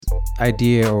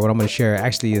idea, or what I'm going to share,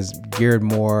 actually is geared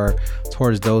more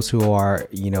towards those who are,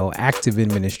 active in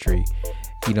ministry.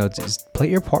 Just play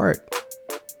your part.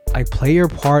 Like, play your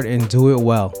part and do it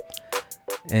well.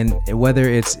 And whether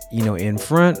it's, in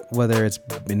front, whether it's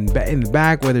in the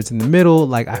back, whether it's in the middle,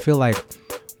 like, I feel like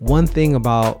one thing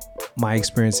about my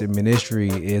experience in ministry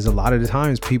is a lot of the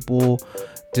times people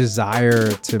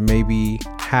desire to maybe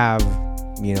have,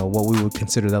 what we would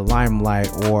consider the limelight,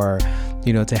 or,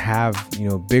 to have,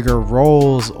 bigger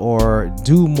roles, or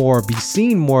do more, be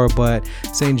seen more. But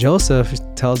St. Joseph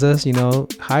tells us,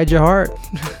 hide your heart,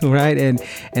 right?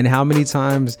 And how many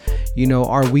times,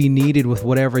 are we needed with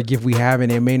whatever gift we have?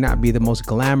 And it may not be the most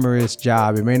glamorous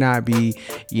job. It may not be,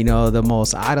 the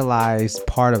most idolized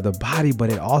part of the body,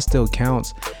 but it all still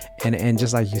counts. And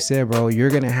just like you said, bro, you're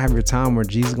going to have your time where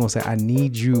Jesus is going to say, I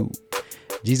need you.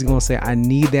 Jesus is going to say, I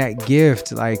need that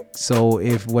gift. Like, so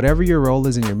if whatever your role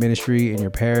is in your ministry, in your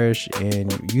parish,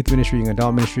 in youth ministry, in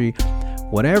adult ministry,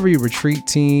 whatever your retreat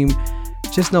team,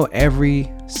 just know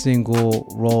every single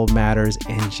role matters,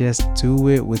 and just do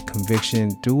it with conviction.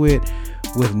 Do it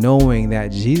with knowing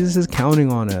that Jesus is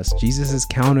counting on us. Jesus is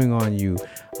counting on you.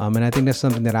 And I think that's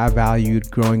something that I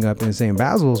valued growing up in St.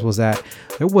 Basil's, was that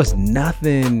there was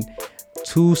nothing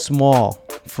too small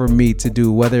for me to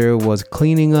do, whether it was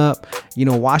cleaning up,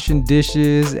 washing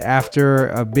dishes after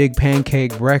a big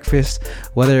pancake breakfast,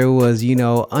 whether it was,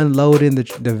 unloading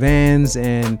the vans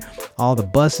and all the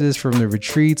buses from the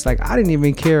retreats. Like, I didn't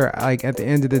even care. Like, at the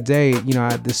end of the day,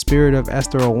 the spirit of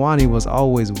Esther Owani was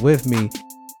always with me.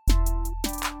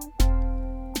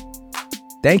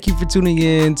 Thank you for tuning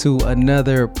in to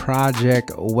another Project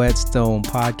Whetstone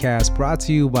podcast, brought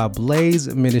to you by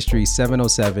Blaze Ministry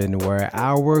 707, where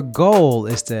our goal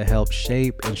is to help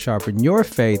shape and sharpen your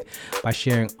faith by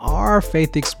sharing our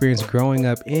faith experience growing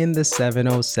up in the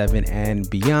 707 and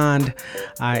beyond.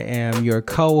 I am your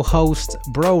co-host,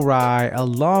 Bro Rye,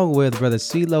 along with Brother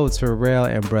CeeLo Terrell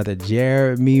and Brother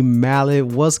Jeremy Mallet.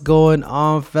 What's going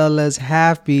on, fellas?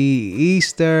 Happy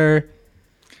Easter.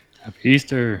 Happy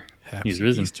Easter. He's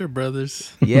risen. Easter,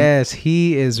 brothers. Yes,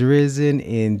 he is risen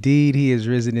indeed. He is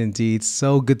risen indeed.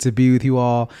 So good to be with you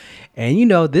all. And,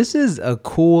 this is a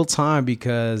cool time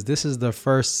because this is the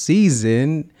first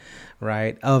season,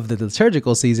 right, of the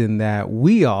liturgical season that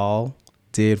we all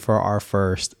did for our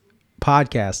first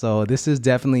podcast. So this is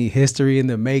definitely history in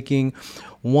the making.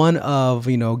 One of,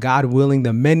 God willing,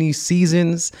 the many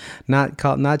seasons, not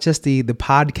just the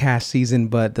podcast season,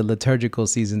 but the liturgical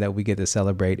season that we get to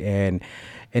celebrate. And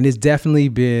it's definitely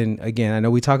been, again, I know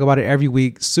we talk about it every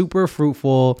week, super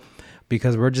fruitful,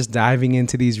 because we're just diving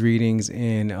into these readings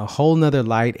in a whole nother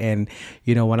light. And,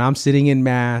 when I'm sitting in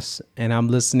mass and I'm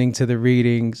listening to the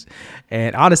readings,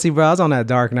 and honestly, bro, I was on that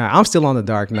dark night. I'm still on the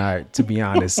dark night, to be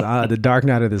honest, the dark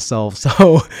night of the soul.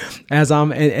 So as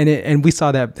and we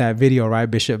saw that video, right,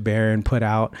 Bishop Barron put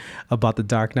out about the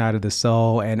dark night of the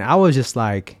soul. And I was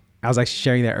actually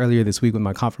sharing that earlier this week with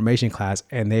my confirmation class,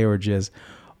 and they were just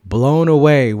blown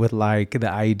away with like the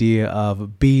idea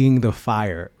of being the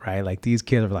fire, right? Like, these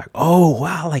kids are like, oh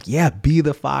wow, like, yeah, be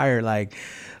the fire, like,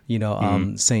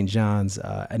 St. John's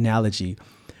analogy.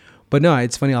 But no,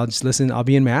 it's funny, I'll just listen, I'll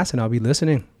be in mass and I'll be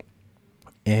listening,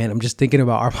 and I'm just thinking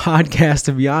about our podcast,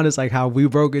 to be honest, like how we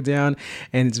broke it down.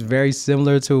 And it's very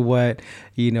similar to what,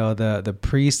 the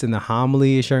priest and the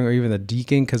homily is sharing, or even the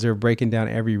deacon, because they're breaking down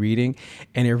every reading.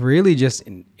 And it really just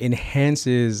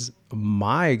enhances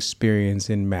my experience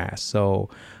in mass. So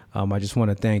I just want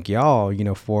to thank y'all,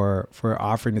 for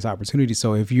offering this opportunity.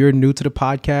 So if you're new to the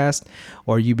podcast,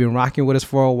 or you've been rocking with us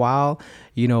for a while,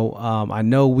 I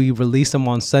know we release them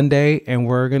on Sunday, and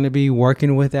we're going to be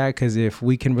working with that, because if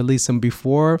we can release them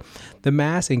before the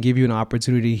mass and give you an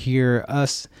opportunity to hear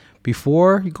us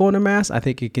before you go into mass, I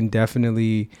think it can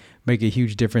definitely make a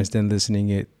huge difference than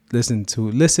listening to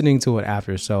it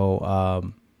after.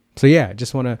 So yeah,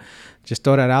 just want to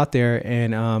throw that out there.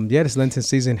 And this Lenten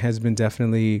season has been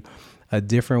definitely a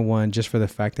different one, just for the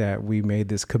fact that we made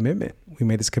this commitment. We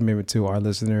made this commitment to our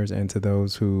listeners and to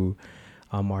those who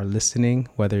are listening,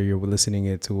 whether you're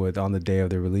listening to it on the day of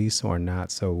the release or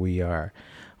not. So we are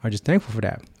just thankful for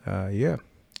that. Yeah.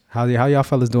 How y'all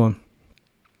fellas doing?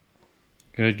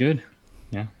 Good.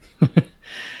 Yeah.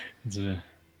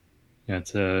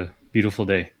 It's a beautiful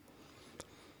day.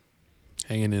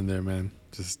 Hanging in there, man.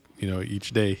 Just,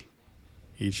 each day,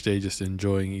 just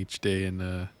enjoying each day,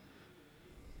 and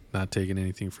not taking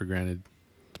anything for granted,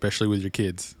 especially with your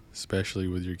kids.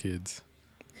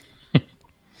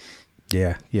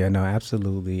 Yeah, no,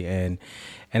 absolutely. And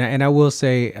I will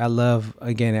say, I love,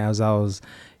 again, as I was,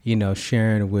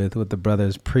 sharing with the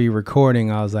brothers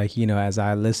pre-recording, I was like, as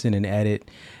I listen and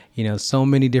edit, so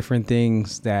many different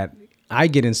things that I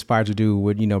get inspired to do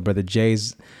with, Brother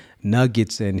Jay's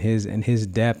nuggets and his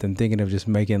depth, and thinking of just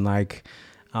making like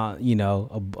a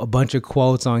bunch of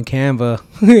quotes on Canva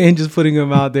and just putting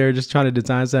them out there, just trying to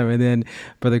design something. And then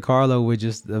Brother Carlo with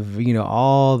just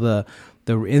all the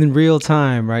in real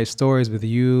time, right, stories with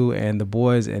you and the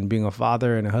boys and being a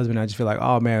father and a husband. I just feel like,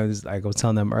 oh man, like I was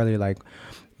telling them earlier, like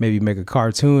maybe make a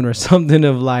cartoon or something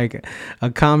of like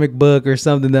a comic book or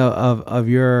something of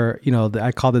your,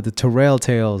 I called it the Terrell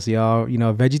Tales, y'all.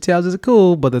 Veggie Tales is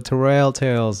cool, but the Terrell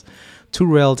Tales, Two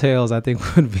Rail Tales, I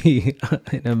think would be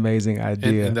an amazing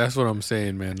idea. And that's what I'm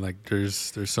saying, man. Like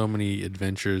there's so many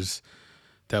adventures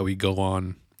that we go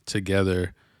on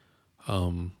together.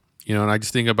 And I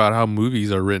just think about how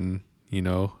movies are written.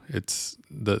 It's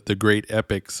the great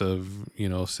epics of,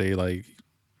 say like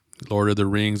Lord of the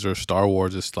Rings or Star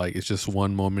Wars. It's just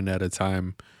one moment at a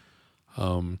time,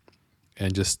 and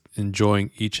just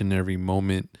enjoying each and every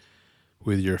moment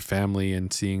with your family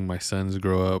and seeing my sons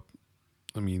grow up.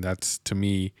 I mean, that's, to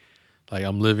me, like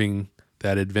I'm living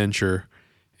that adventure,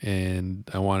 and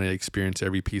I want to experience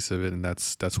every piece of it. And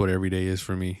that's what every day is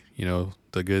for me,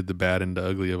 the good, the bad, and the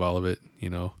ugly of all of it,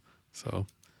 so.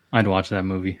 I'd watch that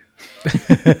movie.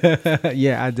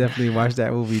 Yeah, I definitely watched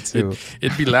that movie too.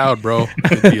 It'd be loud, bro.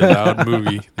 It'd be a loud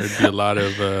movie. There'd be a lot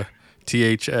of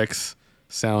THX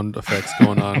sound effects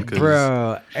going on.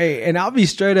 Bro, hey, and I'll be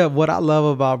straight up, what I love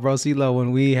about Bro CeeLo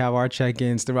when we have our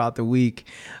check-ins throughout the week,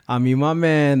 I mean, my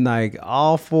man, like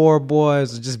all four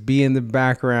boys will just be in the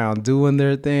background doing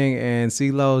their thing, and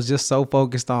CeeLo's just so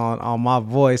focused on my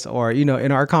voice or,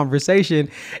 in our conversation.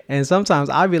 And sometimes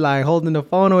I'll be like holding the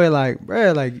phone away like,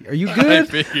 bro, like, are you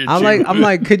good? I'm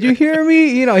like, could you hear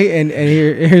me?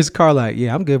 Here's Carl like,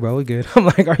 yeah, I'm good, bro, we're good. I'm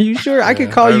like, are you sure? I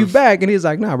can call you back. And he's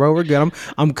like, nah, bro, we're good.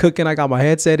 I'm cooking. I got my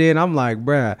headset in. I'm like,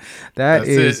 bruh, that's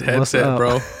it. Headset,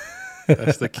 bro.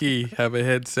 That's the key. Have a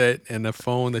headset and a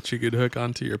phone that you could hook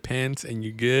onto your pants, and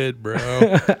you good, bro.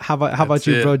 How about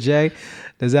you, bro Jay?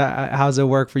 How's it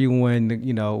work for you when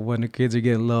the kids are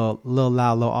getting a little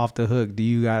loud, a little off the hook? Do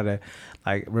you gotta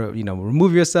like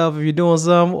remove yourself if you're doing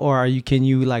something, or can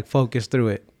you like focus through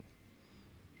it?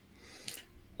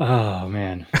 Oh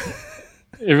man,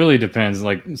 it really depends.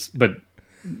 But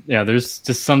yeah, there's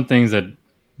just some things that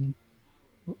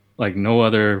like no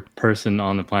other person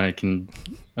on the planet can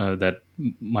that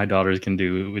my daughters can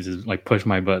do, which is like push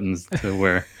my buttons to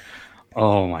where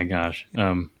oh my gosh.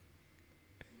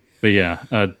 But yeah,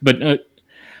 I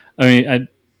mean,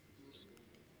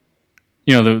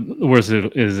 the worst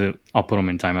is I'll put them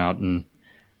in timeout, and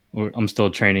I'm still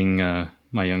training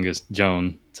my youngest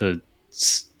Joan to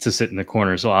sit in the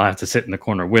corner, so I'll have to sit in the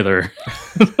corner with her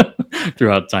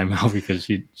throughout timeout because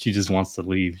she just wants to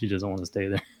leave. She doesn't want to stay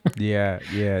there.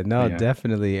 Yeah, no,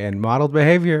 definitely. And modeled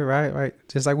behavior, right?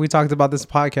 Just like we talked about this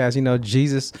podcast,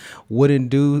 Jesus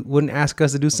wouldn't ask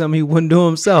us to do something he wouldn't do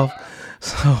himself.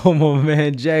 So my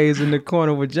man Jay is in the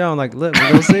corner with Joan, like, look,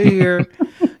 we're gonna sit here,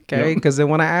 okay? Because then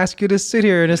when I ask you to sit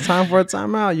here and it's time for a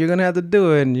timeout, you're gonna have to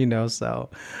do it, and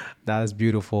so that is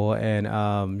beautiful. And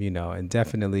and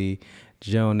definitely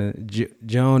Joan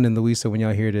and Louisa, when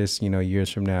y'all hear this, years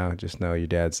from now, just know your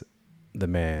dad's the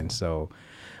man. So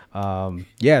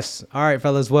yes. All right,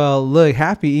 fellas. Well, look,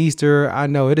 happy Easter. I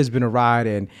know it has been a ride,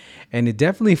 and it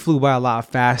definitely flew by a lot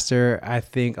faster. I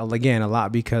think, again, a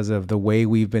lot because of the way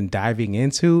we've been diving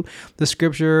into the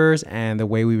scriptures and the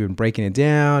way we've been breaking it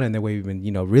down and the way we've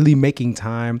been, really making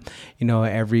time,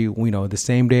 every, the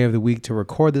same day of the week to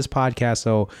record this podcast.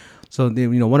 So,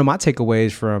 one of my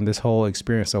takeaways from this whole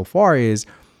experience so far is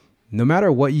no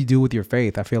matter what you do with your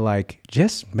faith, I feel like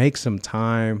just make some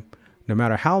time, no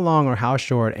matter how long or how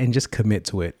short, and just commit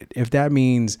to it. If that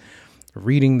means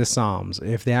reading the Psalms,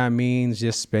 if that means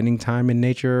just spending time in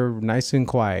nature, nice and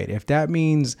quiet, if that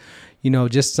means,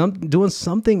 just doing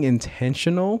something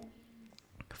intentional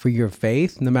for your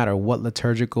faith, no matter what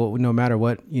liturgical, no matter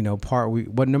what, no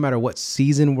matter what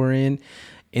season we're in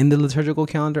the liturgical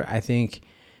calendar, I think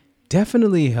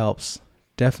definitely helps.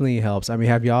 I mean,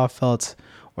 have y'all felt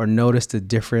or noticed a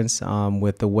difference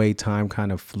with the way time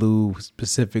kind of flew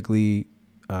specifically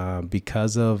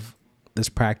because of this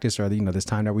practice or this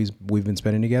time that we've been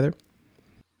spending together?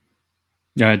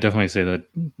 Yeah, I definitely say that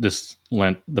this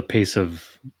Lent, the pace of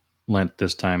Lent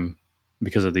this time,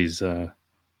 because of these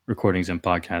recordings and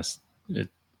podcasts, it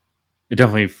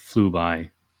definitely flew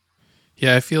by.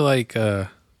 Yeah, I feel like it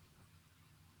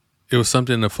was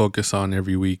something to focus on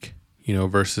every week,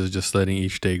 versus just letting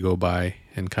each day go by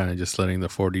and kind of just letting the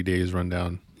 40 days run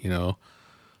down, so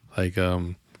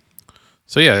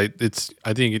yeah,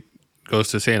 I think it goes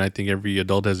to saying, I think every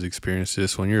adult has experienced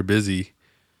this. When you're busy,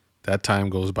 that time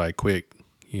goes by quick,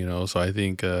 so I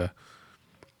think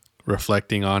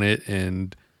reflecting on it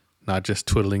and not just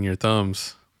twiddling your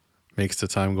thumbs makes the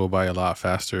time go by a lot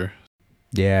faster.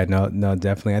 Yeah, no,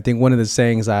 definitely. I think one of the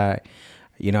sayings I'd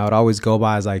always go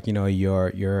by is like,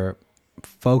 your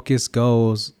focus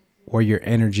goes where your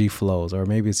energy flows, or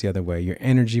maybe it's the other way. Your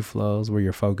energy flows where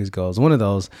your focus goes. One of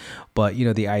those. But,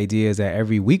 the idea is that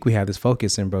every week we have this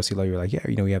focus, and Bro CeeLo, you're like, yeah,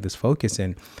 we have this focus,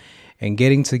 and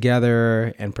getting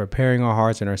together and preparing our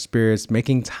hearts and our spirits,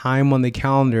 making time on the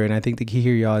calendar. And I think the key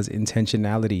here, y'all, is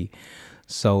intentionality.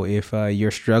 So if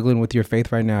you're struggling with your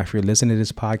faith right now, if you're listening to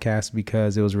this podcast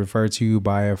because it was referred to you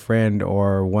by a friend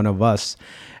or one of us,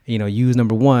 use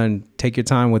number one, take your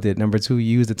time with it. Number two,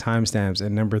 use the timestamps.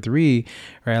 And number three,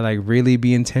 right, like really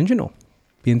be intentional.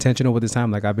 Be intentional with this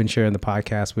time. Like I've been sharing the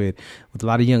podcast with a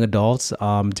lot of young adults,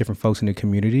 different folks in the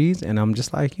communities. And I'm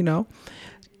just like,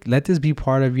 let this be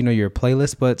part of, your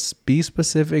playlist, but be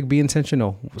specific, be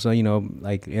intentional. So, and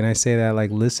I say that,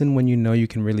 like, listen when you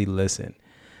can really listen.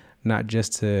 Not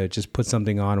just to put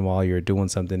something on while you're doing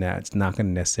something that's not going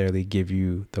to necessarily give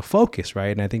you the focus,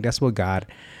 right? And I think that's what God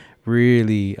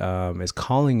really is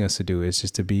calling us to do, is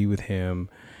just to be with him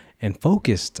and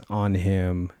focused on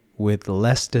him with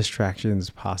less distractions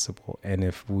possible. And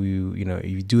if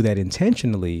you do that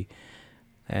intentionally,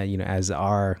 as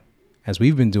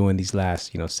we've been doing these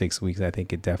last 6 weeks, I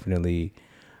think it definitely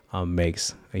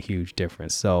makes a huge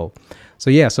difference. So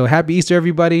happy Easter,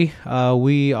 everybody.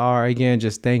 We are, again,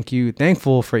 just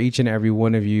thankful for each and every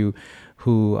one of you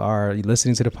who are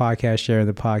listening to the podcast, sharing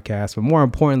the podcast, but more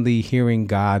importantly, hearing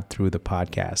God through the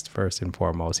podcast. First and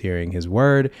foremost, hearing his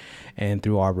word, and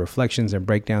through our reflections and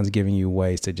breakdowns, giving you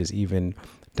ways to just even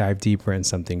dive deeper in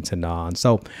something to gnaw on.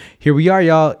 So here we are,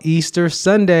 y'all. Easter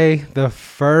Sunday, the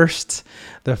first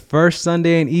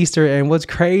Sunday in Easter. And what's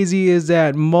crazy is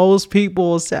that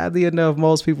sadly enough,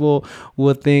 most people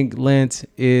will think Lent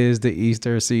is the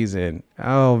Easter season.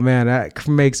 Oh man, that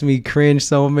makes me cringe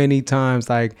so many times.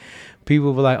 Like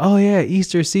people were like, oh yeah,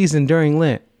 Easter season during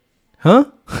Lent. Huh?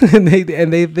 and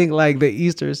they think like the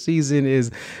Easter season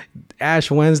is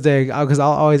Ash Wednesday, because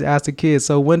I'll always ask the kids,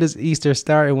 so when does Easter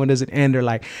start and when does it end? They're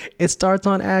like, it starts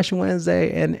on Ash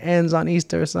Wednesday and ends on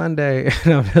Easter Sunday.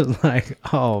 And I'm just like,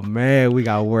 oh man, we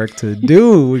got work to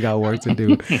do.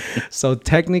 So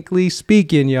technically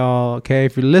speaking, y'all, okay,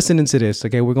 if you're listening to this,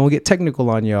 okay, we're going to get technical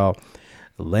on y'all.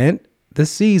 Lent, the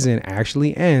season,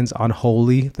 actually ends on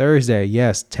Holy Thursday.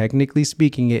 Yes, technically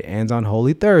speaking, it ends on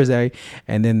Holy Thursday.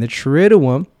 And then the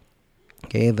Triduum,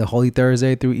 okay, the Holy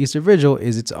Thursday through Easter Vigil,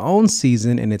 is its own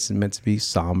season, and it's meant to be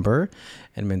somber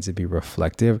and meant to be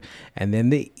reflective. And then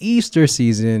the Easter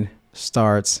season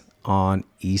starts on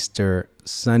Easter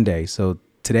Sunday. So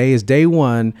today is day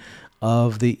one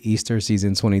of the Easter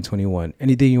season 2021.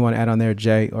 Anything you want to add on there,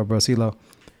 Jay or Bro CeeLo?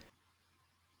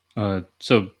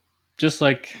 So just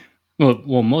like,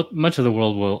 much of the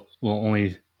world will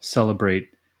only celebrate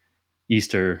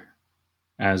Easter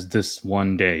as this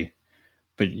one day.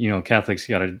 But, Catholics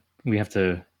we have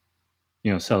to,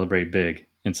 celebrate big.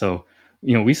 And so,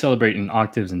 we celebrate in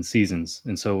octaves and seasons.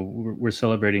 And so we're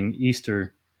celebrating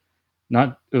Easter,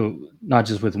 not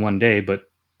just with one day, but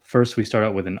first we start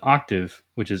out with an octave,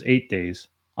 which is 8 days.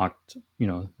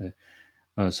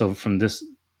 So from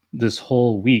this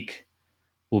whole week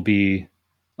will be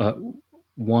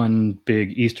one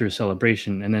big Easter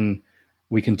celebration. And then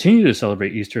we continue to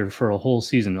celebrate Easter for a whole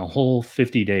season, a whole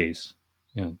 50 days.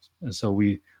 And so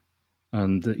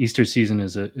the Easter season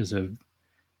is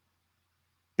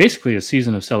basically a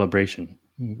season of celebration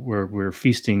where we're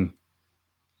feasting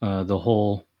the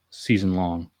whole season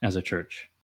long as a church.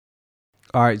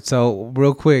 All right. So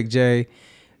real quick, Jay,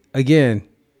 again,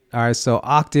 all right. So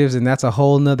octaves, and that's a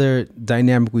whole nother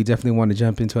dynamic we definitely want to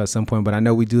jump into at some point, but I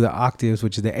know we do the octaves,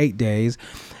 which is the 8 days.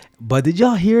 But did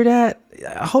y'all hear that?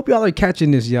 I hope y'all are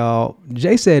catching this, y'all.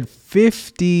 Jay said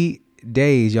 50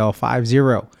 days, y'all,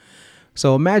 50.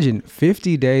 So imagine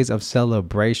 50 days of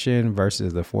celebration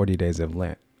versus the 40 days of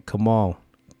Lent. Come on,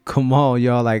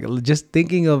 y'all. Like, just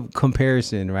thinking of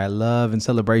comparison, right? Love and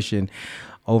celebration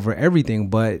over everything.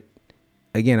 But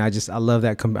again, I love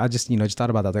that. I just thought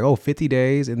about that. Like, 50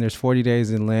 days and there's 40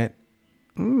 days in Lent.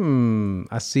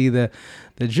 I see the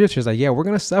drifters like, yeah, we're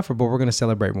going to suffer, but we're going to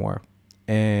celebrate more.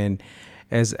 And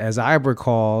as I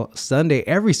recall,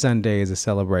 every Sunday is a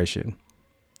celebration.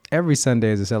 Every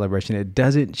Sunday is a celebration. It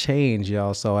doesn't change,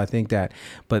 y'all. So I think that,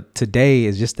 but today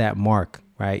is just that mark,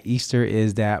 right? Easter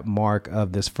is that mark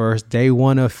of this first day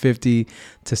 1 of 50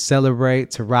 to celebrate,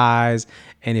 to rise.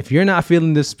 And if you're not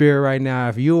feeling the spirit right now,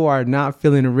 if you are not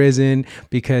feeling risen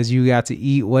because you got to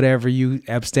eat whatever you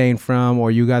abstain from, or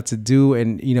you got to do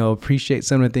and, appreciate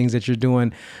some of the things that you're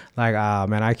doing, like,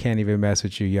 man, I can't even mess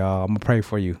with you, y'all. I'm gonna pray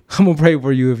for you. I'm gonna pray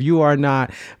for you. If you are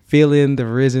not feeling the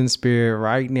risen spirit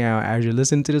right now as you're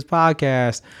listening to this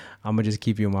podcast, I'm gonna just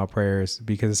keep you in my prayers,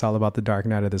 because it's all about the dark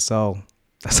night of the soul.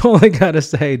 That's all I gotta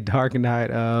say. Dark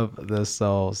night of the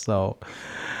soul. So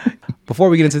before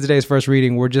we get into today's first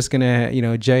reading, we're just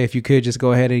gonna, Jay, if you could just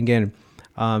go ahead and again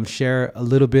share a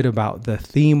little bit about the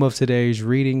theme of today's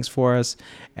readings for us.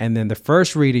 And then the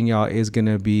first reading, y'all, is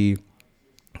gonna be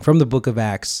from the book of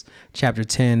Acts, chapter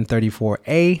 10,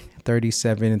 34a,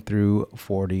 37 through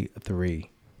 43.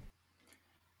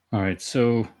 All right,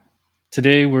 so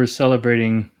today we're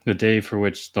celebrating the day for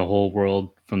which the whole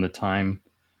world, from the time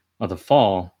of the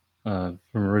fall from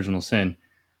original sin,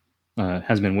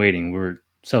 has been waiting. We're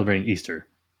celebrating Easter,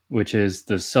 which is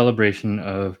the celebration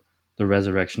of the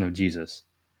resurrection of Jesus.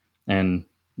 And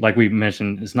like we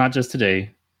mentioned, it's not just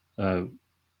today.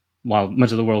 While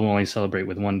much of the world will only celebrate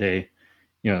with one day,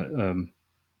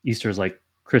 Easter is like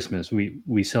Christmas.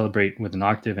 We celebrate with an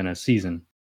octave and a season.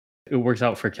 It works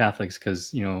out for Catholics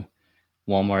because,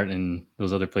 Walmart and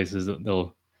those other places,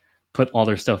 they'll put all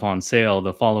their stuff on sale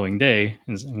the following day,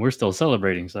 and we're still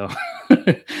celebrating. So,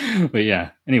 but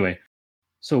yeah, anyway,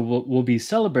 so we'll be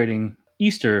celebrating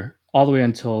Easter all the way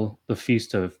until the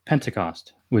Feast of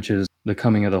Pentecost, which is the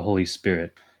coming of the Holy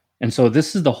Spirit. And so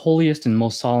this is the holiest and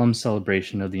most solemn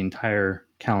celebration of the entire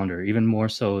calendar, even more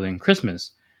so than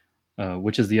Christmas,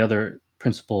 which is the other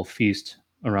principal feast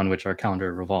around which our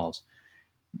calendar revolves.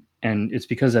 And it's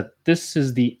because that this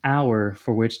is the hour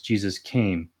for which Jesus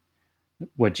came,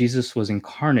 what Jesus was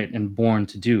incarnate and born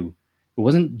to do. It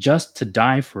wasn't just to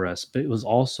die for us, but it was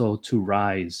also to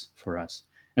rise for us.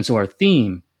 And so our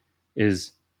theme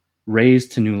is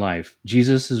raised to new life.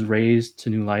 Jesus is raised to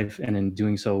new life, and in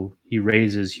doing so, he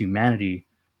raises humanity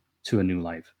to a new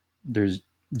life. There's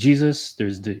Jesus,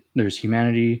 there's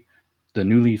humanity, the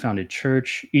newly founded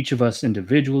church, each of us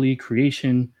individually,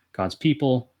 creation, God's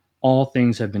people, all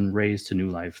things have been raised to new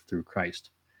life through Christ.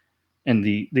 And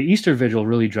the Easter Vigil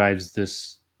really drives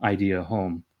this idea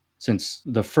home, since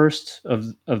the first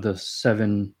of the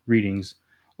 7 readings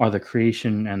are the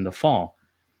creation and the fall.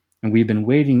 And we've been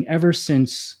waiting ever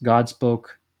since God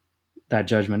spoke that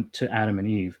judgment to Adam and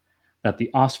Eve, that the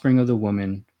offspring of the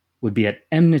woman would be at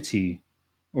enmity,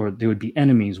 or they would be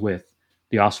enemies with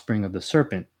the offspring of the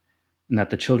serpent, and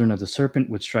that the children of the serpent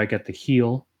would strike at the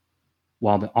heel,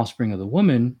 while the offspring of the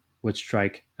woman would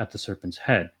strike at the serpent's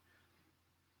head.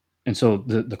 And so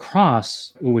the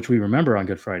cross, which we remember on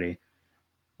Good Friday,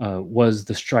 was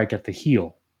the strike at the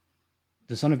heel.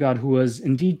 The Son of God, who was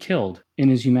indeed killed in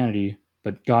his humanity,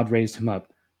 but God raised him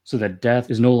up so that death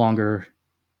is no longer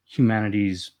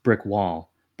humanity's brick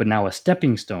wall, but now a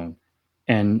stepping stone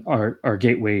and our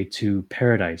gateway to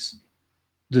paradise.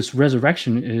 This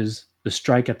resurrection is the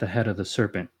strike at the head of the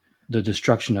serpent, the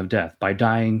destruction of death. By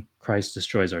dying, Christ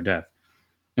destroys our death.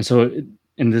 And so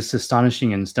in this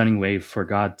astonishing and stunning way for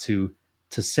God to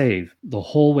save, the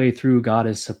whole way through, God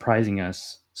is surprising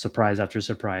us, surprise after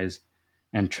surprise,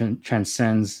 and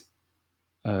transcends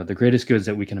the greatest goods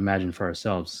that we can imagine for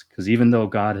ourselves. Because even though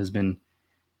God has been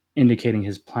indicating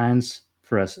his plans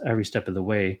for us every step of the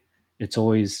way, it's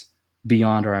always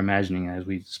beyond our imagining, as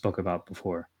we spoke about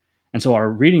before. And so our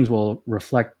readings will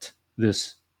reflect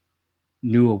this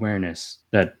new awareness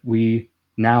that we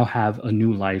now have a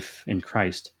new life in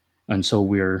Christ. And so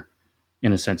we're,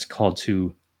 in a sense, called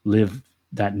to live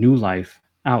that new life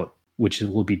out, which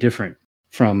will be different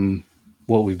from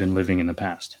what we've been living in the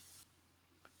past.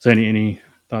 So any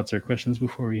thoughts or questions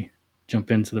before we jump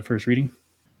into the first reading?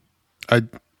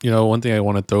 One thing I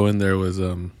want to throw in there was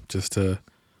just to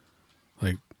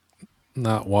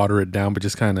not water it down, but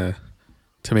just kind of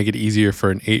to make it easier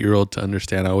for an 8-year-old to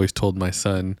understand. I always told my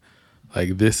son,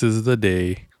 this is the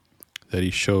day that he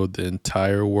showed the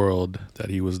entire world that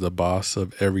he was the boss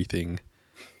of everything,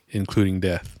 including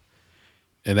death.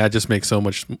 And that just makes so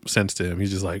much sense to him.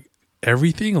 He's just like,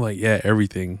 everything? Yeah,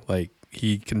 everything.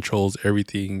 He controls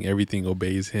everything. Everything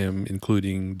obeys him,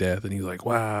 including death. And he's like,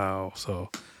 wow. So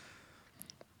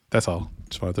that's all.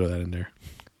 Just want to throw that in there.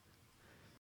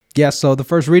 Yeah, so the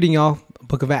first reading, y'all,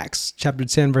 Book of Acts, chapter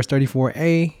 10, verse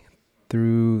 34a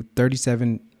through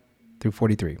 37 through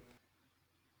 43.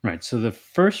 Right, so the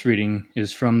first reading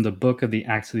is from the book of the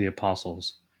Acts of the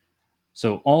Apostles.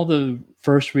 So all the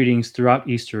first readings throughout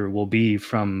Easter will be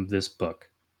from this book.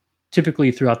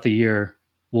 Typically throughout the year,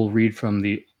 we'll read from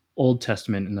the Old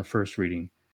Testament in the first reading.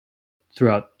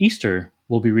 throughout Easter,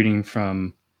 we'll be reading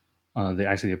from the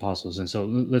Acts of the Apostles. And so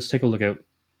let's take a look at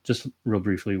just real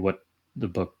briefly what the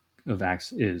book of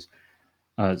Acts is.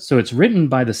 So it's written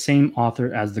by the same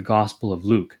author as the Gospel of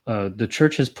Luke. The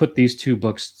church has put these two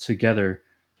books together,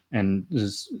 and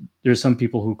there's some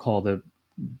people who call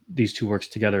these two works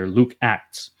together Luke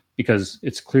Acts, because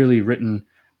it's clearly written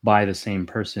by the same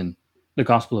person. The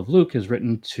Gospel of Luke is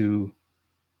written to,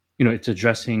 it's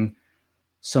addressing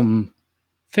some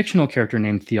fictional character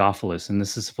named Theophilus, and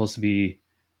this is supposed to be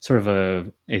sort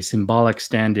of a symbolic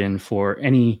stand-in for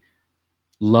any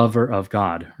lover of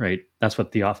God, right? That's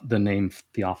what the name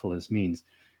Theophilus means.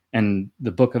 And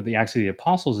the book of the Acts of the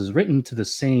Apostles is written to the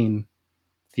same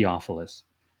Theophilus.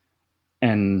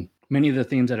 And many of the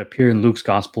themes that appear in Luke's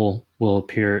gospel will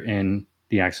appear in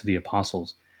the Acts of the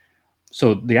Apostles.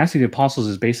 So the Acts of the Apostles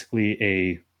is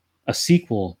basically a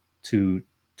sequel to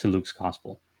Luke's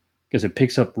gospel, because it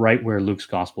picks up right where Luke's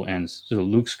gospel ends. So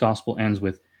Luke's gospel ends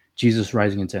with Jesus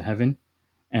rising into heaven,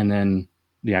 and then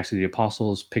the Acts of the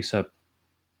Apostles picks up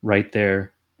right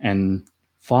there and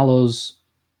follows,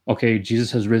 okay,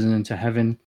 Jesus has risen into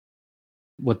heaven.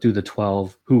 What do the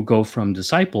 12 who go from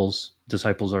disciples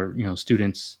are,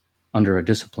 students under a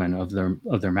discipline of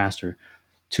their master,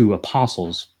 to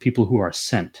apostles, people who are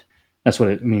sent. That's what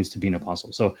it means to be an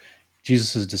apostle. So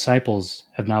Jesus's disciples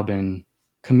have now been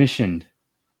commissioned.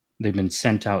 They've been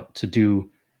sent out to do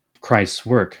Christ's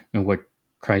work and what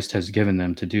Christ has given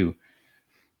them to do.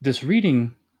 This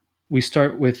reading, we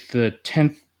start with the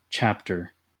 10th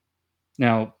chapter.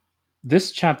 Now,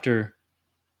 this chapter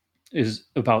is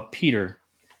about Peter,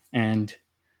 and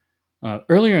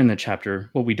earlier in the chapter,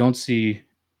 what we don't see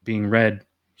being read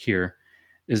here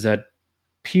is that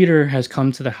Peter has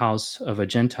come to the house of a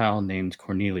Gentile named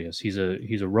Cornelius. He's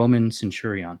a Roman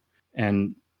centurion,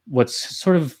 and what's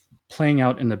sort of playing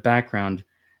out in the background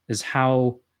is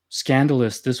how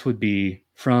scandalous this would be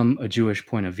from a Jewish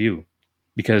point of view,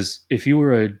 because if you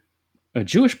were a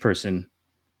Jewish person,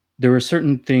 there were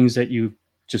certain things that you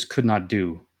just could not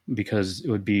do because it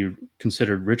would be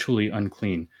considered ritually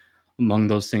unclean. Among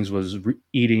those things was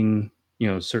eating,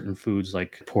 certain foods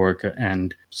like pork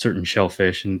and certain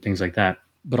shellfish and things like that,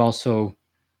 but also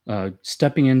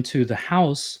stepping into the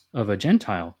house of a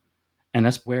Gentile. And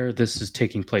that's where this is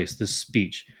taking place, this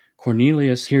speech.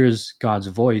 Cornelius hears God's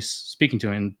voice speaking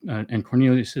to him, and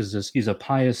Cornelius he's a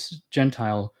pious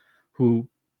Gentile who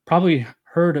probably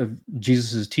heard of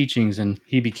Jesus's teachings, and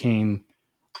he became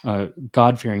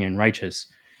God-fearing and righteous,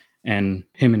 and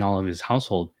him and all of his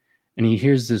household. And he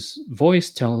hears this voice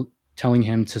telling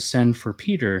him to send for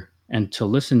Peter and to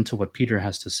listen to what Peter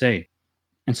has to say.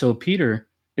 And so Peter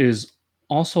is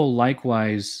also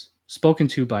likewise spoken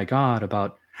to by God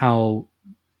about how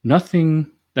nothing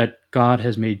that God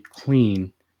has made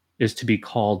clean is to be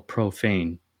called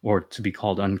profane or to be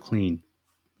called unclean.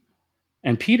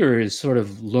 And Peter is sort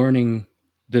of learning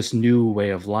this new way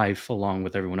of life along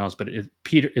with everyone else. But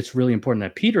it's really important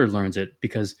that Peter learns it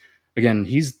because, again,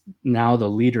 he's now the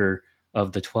leader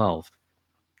of the 12.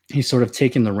 He's sort of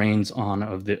taken the reins on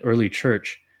of the early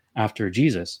church after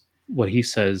Jesus. What he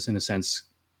says, in a sense,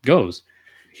 goes.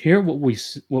 Here, what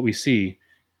we see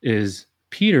is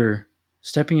Peter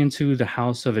stepping into the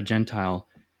house of a Gentile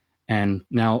and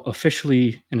now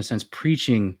officially, in a sense,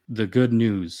 preaching the good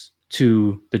news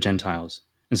to the Gentiles.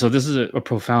 And so this is a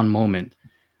profound moment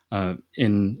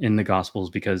in the Gospels,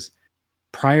 because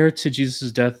prior to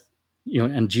Jesus' death,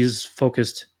 and Jesus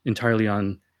focused entirely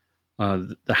on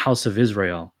the house of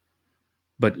Israel,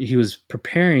 but he was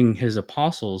preparing his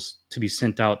apostles to be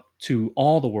sent out to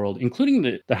all the world,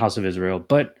 including the house of Israel.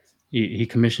 But he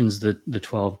commissions the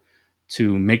 12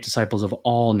 to make disciples of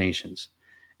all nations.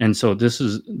 And so this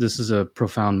is a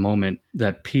profound moment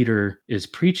that Peter is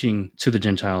preaching to the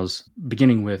Gentiles,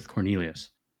 beginning with Cornelius.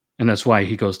 And that's why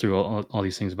he goes through all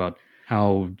these things about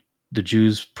how the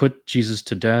Jews put Jesus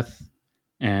to death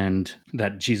and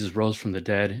that Jesus rose from the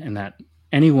dead, and that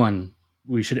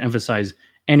we should emphasize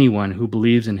anyone who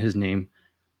believes in his name,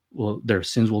 their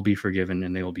sins will be forgiven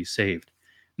and they will be saved.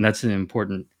 And that's an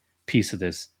important piece of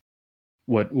this.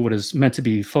 What is meant to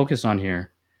be focused on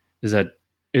here is that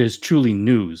it is truly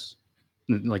news.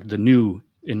 Like the new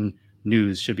in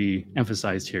news should be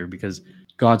emphasized here, because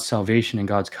God's salvation and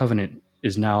God's covenant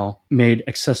is now made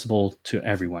accessible to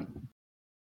everyone.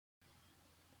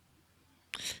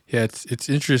 Yeah, it's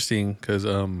interesting because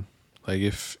like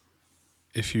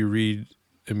if you read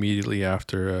immediately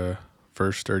after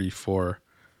verse 34,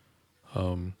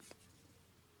 in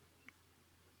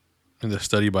the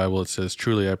study Bible, it says,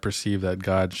 "Truly I perceive that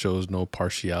God shows no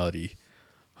partiality."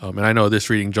 And I know this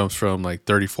reading jumps from like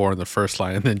 34 in the first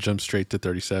line and then jumps straight to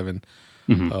 37.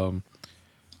 Mm-hmm.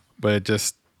 but it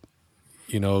just,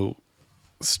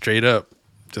 straight up,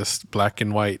 just black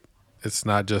and white. It's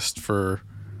not just for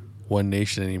one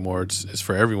nation anymore. It's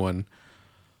for everyone.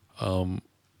 And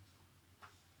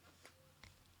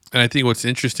I think what's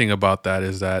interesting about that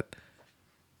is that,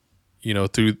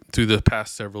 through the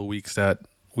past several weeks that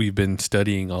we've been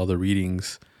studying all the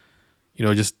readings,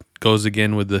 just goes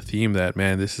again with the theme that,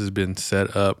 man, this has been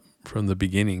set up from the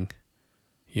beginning.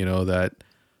 That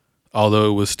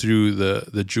although it was through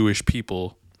the Jewish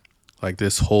people, like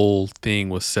this whole thing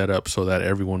was set up so that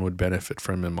everyone would benefit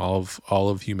from him, all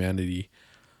of humanity.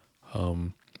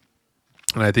 And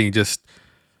I think just,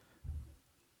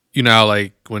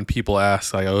 like when people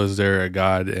ask, like, oh, is there a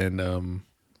God? And,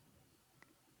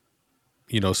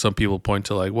 some people point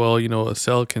to like, well, a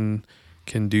cell can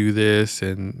do this,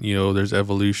 and, there's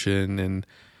evolution, and,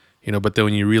 but then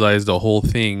when you realize the whole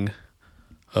thing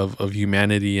of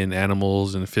humanity and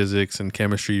animals and physics and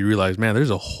chemistry, you realize, man, there's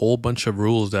a whole bunch of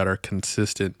rules that are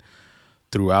consistent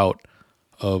throughout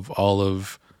of all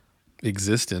of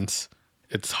existence.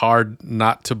 It's hard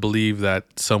not to believe that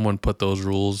someone put those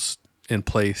rules in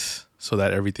place so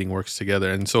that everything works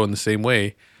together. And so in the same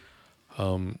way,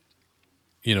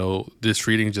 this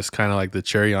reading is just kind of like the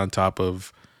cherry on top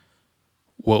of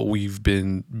what we've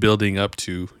been building up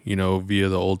to, via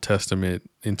the Old Testament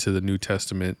into the New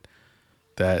Testament,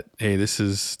 that, hey, this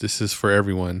is for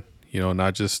everyone,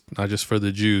 not just for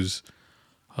the Jews.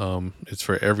 It's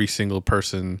for every single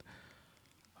person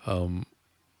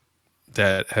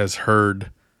that has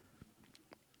heard,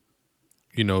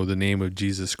 the name of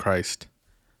Jesus Christ,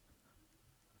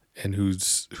 and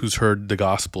who's heard the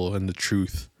gospel and the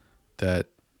truth that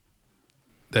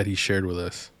he shared with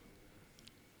us.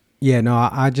 Yeah, no,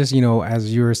 I just,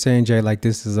 as you were saying, Jay, like,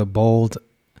 this is a bold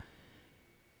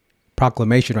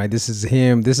proclamation, right? This is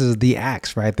him. This is the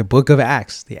Acts, right? The book of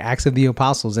Acts, the Acts of the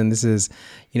Apostles. And this is,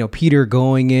 Peter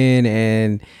going in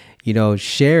and,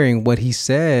 sharing what he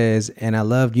says. And I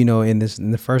loved, in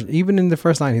the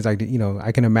first line, he's like,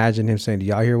 I can imagine him saying, do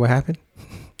y'all hear what happened?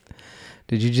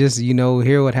 Did you just,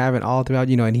 hear what happened all throughout,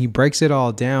 and he breaks it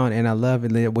all down. And I love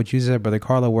what you said, Brother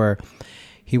Carlo, where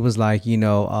he was like,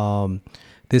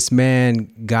 this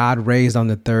man God raised on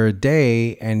the third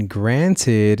day and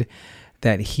granted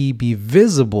that he be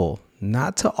visible,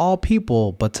 not to all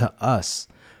people, but to us,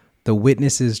 the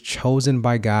witnesses chosen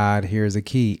by God. Here's the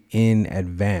key: in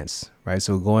advance, right?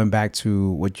 So going back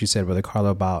to what you said, Brother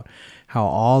Carlo, about how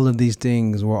all of these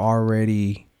things were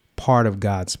already part of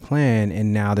God's plan,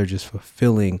 and now they're just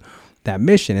fulfilling that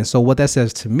mission. And so what that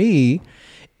says to me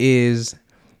is,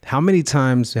 how many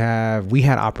times have we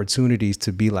had opportunities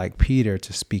to be like Peter,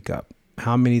 to speak up?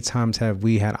 How many times have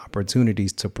we had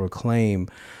opportunities to proclaim,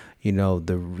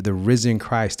 the risen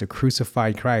Christ, the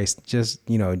crucified Christ, just,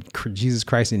 Jesus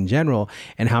Christ in general?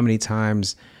 And how many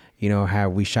times,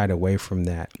 have we shied away from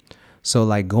that? So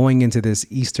like going into this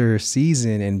Easter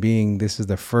season and this is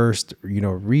the first,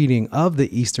 reading of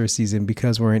the Easter season,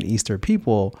 because we're an Easter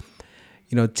people,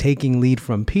 taking lead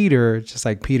from Peter, just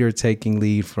like Peter taking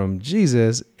lead from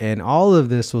Jesus. And all of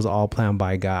this was all planned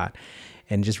by God.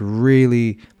 And just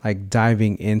really like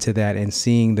diving into that and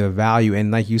seeing the value.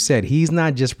 And like you said, he's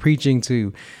not just preaching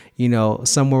to,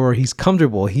 somewhere where he's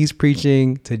comfortable. He's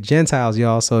preaching to Gentiles,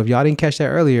 y'all. So if y'all didn't catch that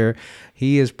earlier,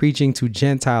 he is preaching to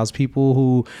Gentiles, people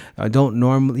who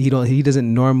he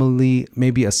doesn't normally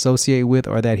maybe associate with,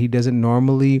 or that he doesn't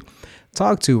normally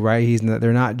talk to, right?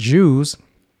 They're not Jews.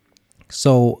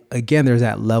 So again, there's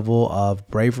that level of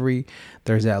bravery.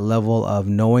 There's that level of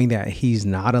knowing that he's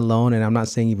not alone. And I'm not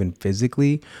saying even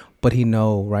physically, but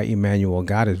right, Emmanuel,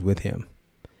 God is with him.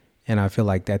 And I feel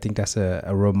like I think that's a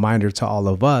reminder to all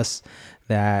of us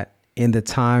that in the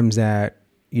times that,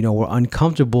 we're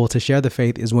uncomfortable to share the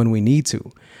faith is when we need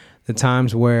to. The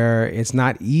times where it's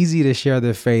not easy to share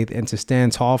the faith and to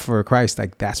stand tall for Christ,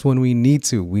 like that's when we need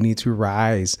to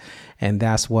rise. And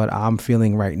that's what I'm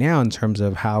feeling right now in terms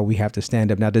of how we have to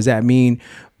stand up. Now, does that mean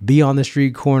be on the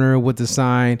street corner with the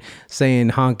sign saying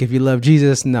honk if you love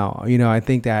Jesus? No, I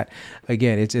think that,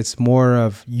 again, it's more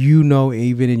of,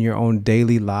 even in your own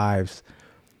daily lives,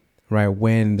 right?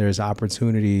 When there's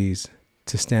opportunities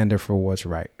to stand up for what's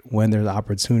right, when there's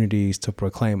opportunities to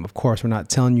proclaim. Of course, we're not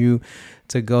telling you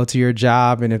to go to your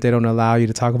job, and if they don't allow you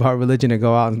to talk about religion, to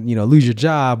go out and, lose your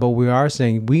job. But we are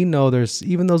saying, we know there's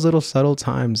even those little subtle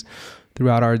times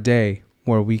throughout our day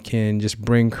where we can just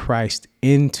bring Christ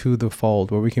into the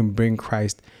fold, where we can bring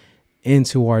Christ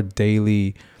into our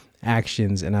daily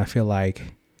actions. And I feel like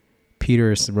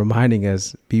Peter is reminding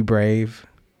us, be brave,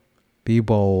 be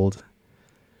bold,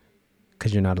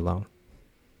 because you're not alone.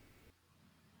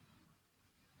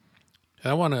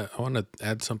 And I wanna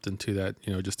add something to that,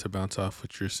 just to bounce off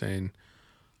what you're saying.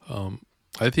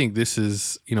 I think this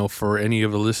is, for any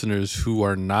of the listeners who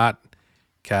are not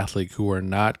Catholic, who are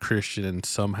not Christian, and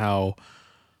somehow,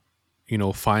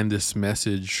 find this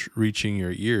message reaching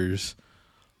your ears.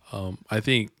 I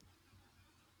think,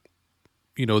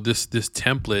 this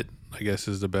template, I guess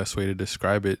is the best way to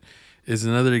describe it, is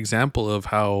another example of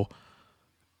how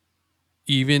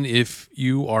even if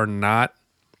you are not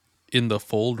in the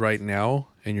fold right now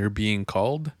and you're being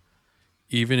called,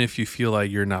 even if you feel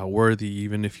like you're not worthy,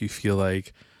 even if you feel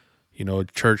like,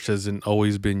 church hasn't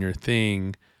always been your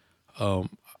thing,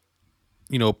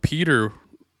 Peter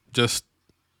just,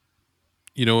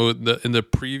 in the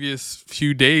previous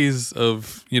few days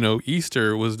of,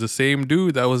 Easter was the same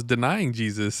dude that was denying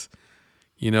Jesus,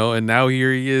 and now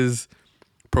here he is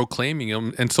proclaiming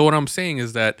him. And so what I'm saying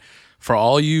is that for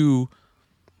all you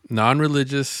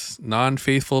non-religious,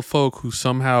 non-faithful folk who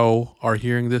somehow are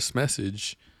hearing this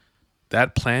message,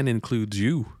 that plan includes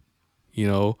you.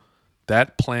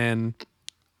 That plan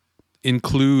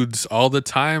includes all the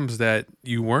times that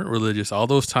you weren't religious, all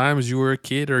those times you were a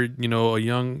kid or, a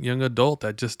young adult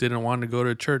that just didn't want to go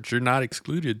to church. You're not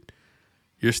excluded.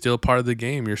 You're still part of the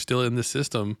game. You're still in the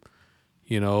system,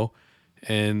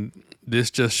 and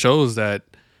this just shows that,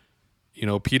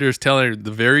 Peter's telling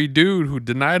the very dude who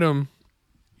denied him,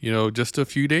 just a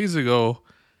few days ago,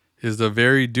 is the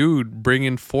very dude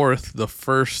bringing forth the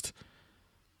first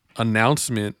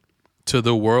announcement to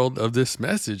the world of this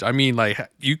message. I mean, like,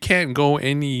 you can't go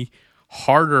any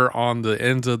harder on the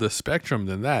ends of the spectrum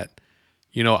than that.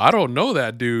 I don't know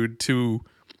that dude to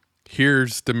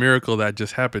here's the miracle that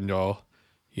just happened, y'all.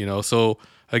 So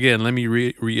again, let me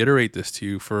reiterate this to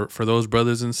you for those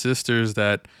brothers and sisters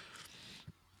that,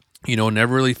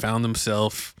 never really found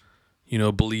themselves,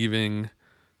 believing,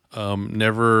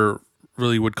 never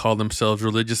really would call themselves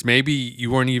religious. Maybe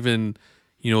you weren't even,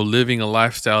 living a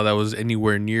lifestyle that was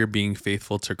anywhere near being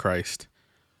faithful to Christ.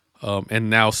 And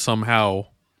now somehow,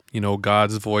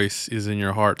 God's voice is in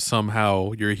your heart.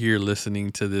 Somehow you're here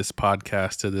listening to this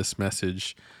podcast, to this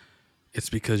message. It's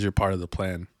because you're part of the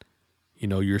plan.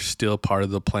 You're still part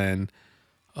of the plan.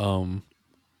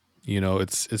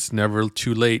 It's never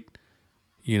too late,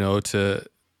 to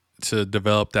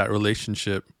develop that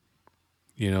relationship,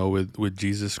 with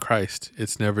Jesus Christ.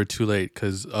 It's never too late,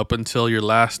 because up until your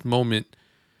last moment,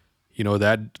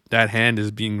 that hand is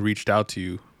being reached out to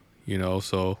you,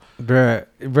 so right.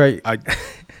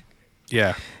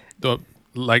 Yeah.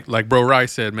 Like Bro Rai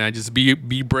said, man, just be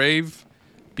brave,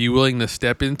 be willing to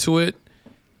step into it.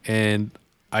 And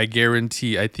I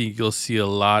think you'll see a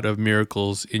lot of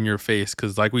miracles in your face.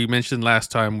 Cause like we mentioned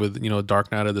last time with,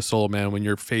 Dark Night of the Soul, man, when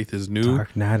your faith is new,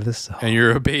 Dark Night of the Soul, and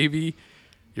you're a baby,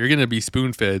 you're going to be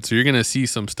spoon fed. So you're going to see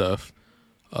some stuff.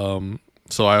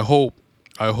 So I hope,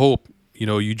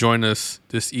 you join us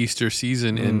this Easter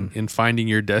season in finding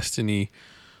your destiny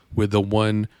with the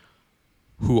one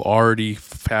who already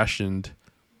fashioned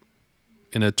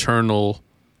an eternal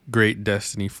great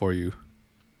destiny for you.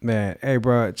 Man, hey,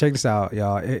 bro, check this out,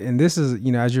 y'all. And this is,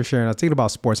 as you're sharing, I was thinking about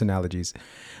sports analogies.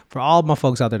 For all my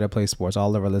folks out there that play sports,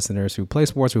 all of our listeners who play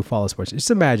sports, who follow sports,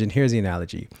 just imagine, here's the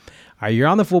analogy. All right, you're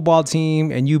on the football team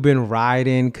and you've been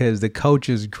riding because the coach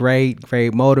is great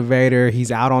motivator. He's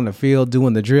out on the field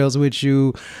doing the drills with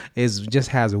you, just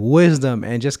has wisdom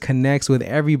and just connects with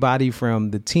everybody from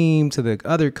the team to the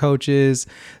other coaches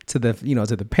to the,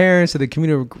 to the parents, to the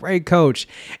community. Great coach.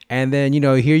 And then,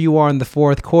 here you are in the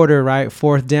fourth quarter, right?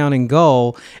 4th down and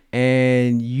goal.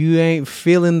 And you ain't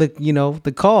feeling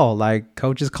the call. Like,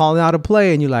 coach is calling out a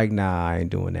play and you're like, nah, I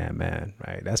ain't doing that, man.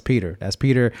 Right? That's Peter.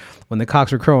 When the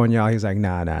cocks were crowing, y'all, he's like,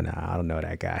 nah, I don't know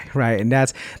that guy. Right? And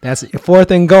that's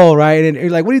 4th and goal, right? And you're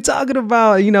like, what are you talking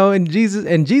about? And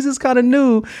Jesus kind of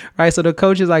knew, right? So the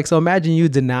coach is like, so imagine you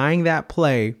denying that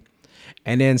play,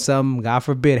 and then some, God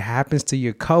forbid, happens to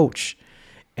your coach.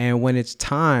 And when it's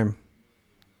time,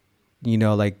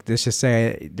 like, let's just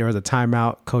say there was a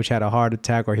timeout, coach had a heart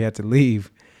attack or he had to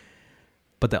leave.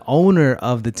 But the owner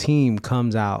of the team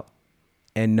comes out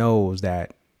and knows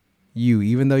that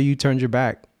even though you turned your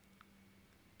back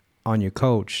on your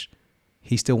coach,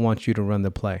 he still wants you to run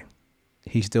the play.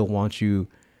 He still wants you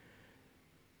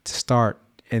to start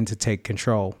and to take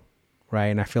control, right?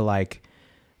 And I feel like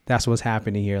that's what's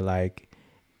happening here. Like,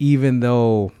 even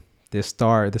though this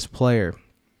player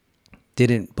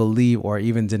didn't believe or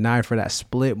even denied for that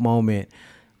split moment,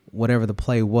 whatever the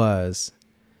play was,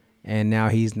 and now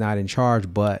he's not in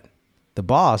charge, but the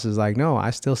boss is like, no,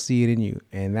 I still see it in you.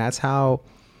 And that's how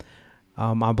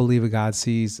I believe God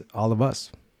sees all of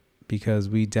us, because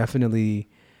we definitely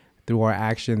through our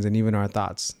actions and even our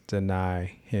thoughts, deny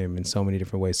him in so many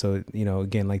different ways. So,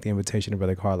 again, like the invitation of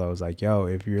Brother Carlo is like, yo,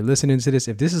 if you're listening to this,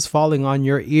 if this is falling on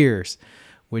your ears,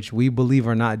 which we believe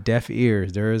are not deaf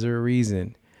ears, there is a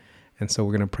reason. And so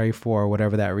we're going to pray for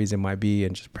whatever that reason might be,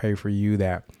 and just pray for you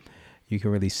that you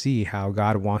can really see how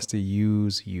God wants to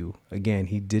use you. Again,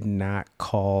 he did not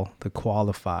call the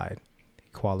qualified. He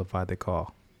qualified the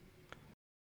call.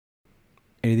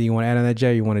 Anything you want to add on that,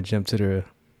 Jay? You want to jump to the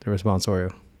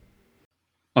responsorial?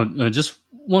 Just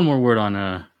one more word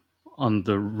on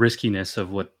the riskiness of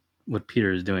what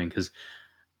Peter is doing, because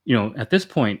at this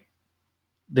point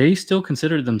they still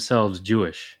considered themselves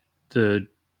Jewish. The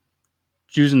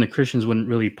Jews and the Christians wouldn't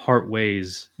really part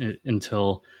ways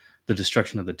until the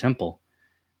destruction of the temple,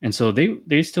 and so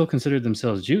they still considered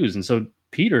themselves Jews. And so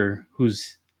Peter,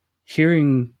 who's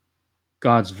hearing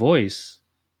God's voice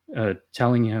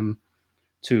telling him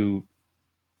to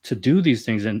do these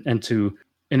things and to,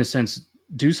 in a sense,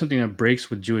 do something that breaks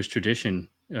with Jewish tradition,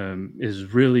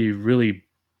 is really, really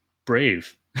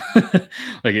brave.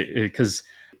 Because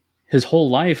his whole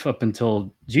life up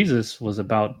until Jesus was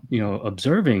about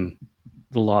observing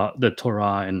the law, the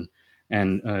Torah,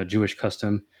 and Jewish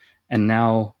custom, and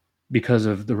now because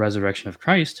of the resurrection of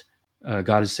Christ,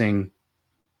 God is saying,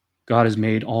 God has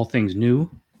made all things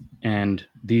new, and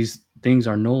these things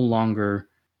are no longer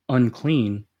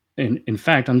unclean. And in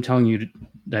fact, I'm telling you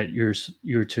that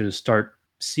you're to start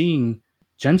seeing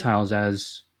Gentiles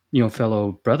as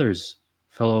fellow brothers,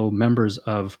 fellow members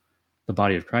of the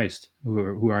body of Christ,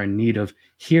 who are in need of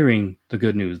hearing the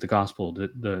good news, the gospel,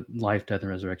 the life, death, and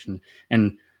resurrection.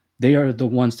 And they are the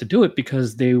ones to do it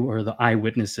because they were the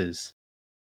eyewitnesses.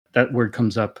 That word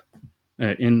comes up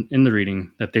in the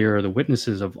reading, that they are the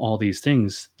witnesses of all these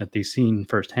things that they've seen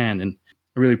firsthand. And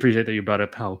I really appreciate that you brought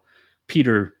up how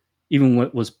Peter, even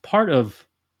what was part of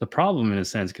the problem in a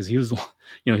sense, because he was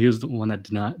the one that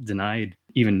denied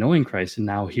even knowing Christ, and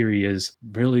now here he is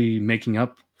really making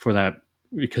up for that,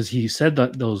 because he said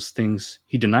that those things,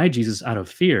 he denied Jesus out of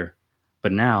fear,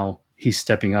 but now he's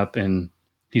stepping up and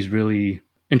he's really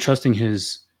entrusting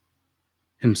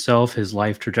himself, his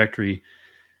life trajectory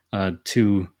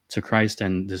to Christ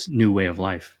and this new way of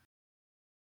life.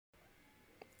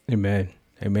 Amen.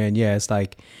 Yeah, it's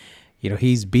like,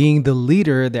 he's being the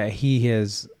leader that he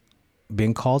has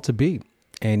been called to be,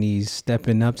 and he's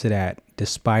stepping up to that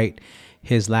despite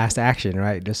his last action,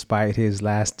 right? Despite his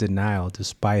last denial,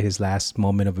 despite his last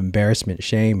moment of embarrassment,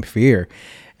 shame, fear.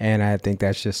 And I think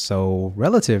that's just so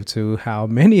relative to how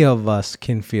many of us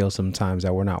can feel sometimes,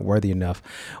 that we're not worthy enough,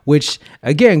 which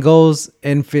again goes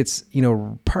and fits,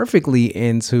 perfectly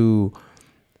into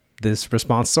this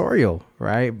responsorial,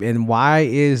 right? And why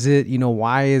is it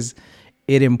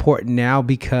important now?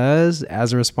 Because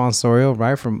as a responsorial,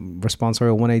 right, from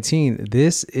responsorial 118,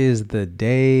 this is the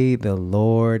day the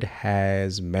Lord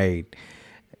has made,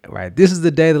 right? This is the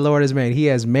day the Lord has made. He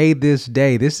has made this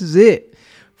day. This is it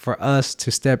for us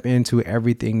to step into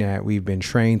everything that we've been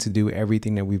trained to do,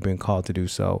 everything that we've been called to do.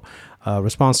 So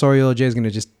responsorial, Jay is going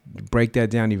to just break that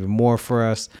down even more for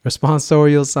us.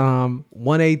 Responsorial Psalm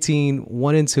 118,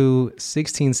 1 and 2,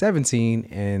 16, 17,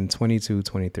 and 22,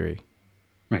 23.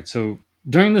 Right. So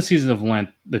during the season of Lent,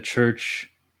 the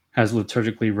church has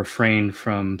liturgically refrained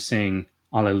from saying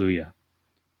Alleluia,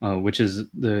 which is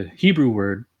the Hebrew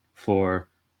word for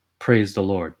praise the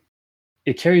Lord.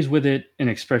 It carries with it an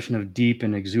expression of deep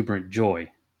and exuberant joy.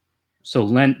 So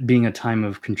Lent, being a time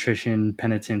of contrition,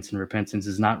 penitence, and repentance,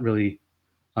 is not really,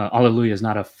 Alleluia is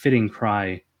not a fitting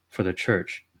cry for the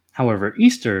church. However,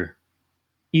 Easter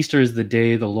is the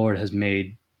day the Lord has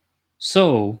made,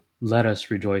 so let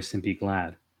us rejoice and be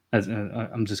glad.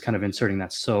 I'm just kind of inserting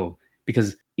that "so"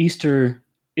 because Easter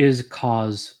is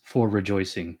cause for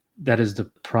rejoicing. That is the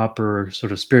proper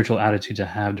sort of spiritual attitude to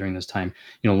have during this time.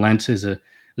 Lent is a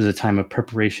time of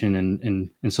preparation,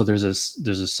 and so there's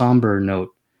a somber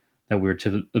note that we're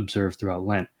to observe throughout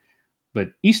Lent.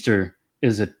 But Easter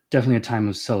is definitely a time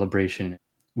of celebration.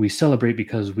 We celebrate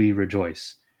because we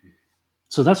rejoice.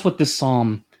 So that's what this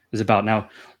psalm is about. Now,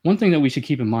 one thing that we should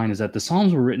keep in mind is that the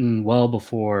Psalms were written well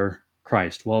before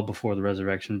Christ, well before the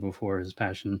resurrection, before his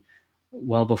passion,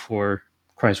 well before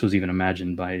Christ was even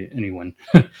imagined by anyone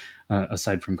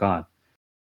aside from God.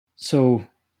 So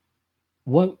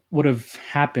what would have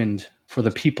happened for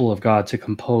the people of God to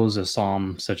compose a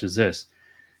psalm such as this?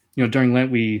 During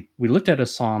Lent, we looked at a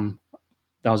psalm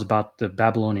that was about the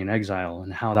Babylonian exile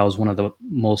and how that was one of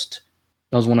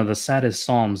the saddest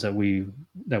psalms that we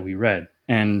read.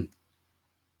 And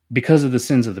because of the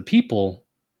sins of the people,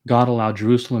 God allowed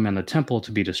Jerusalem and the temple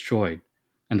to be destroyed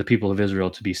and the people of Israel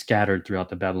to be scattered throughout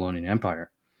the Babylonian Empire.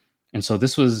 And so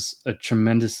this was a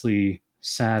tremendously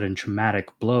sad and traumatic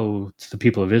blow to the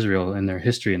people of Israel and their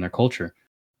history and their culture.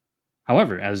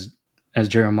 However, as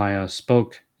Jeremiah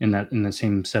spoke in the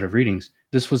same set of readings,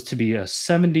 this was to be a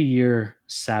 70-year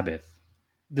Sabbath.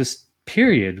 This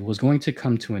period was going to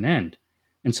come to an end.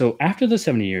 And so after the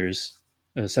 70 years,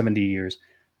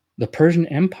 the Persian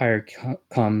Empire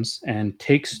comes and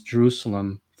takes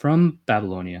Jerusalem from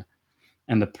Babylonia,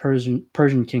 and the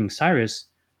Persian king Cyrus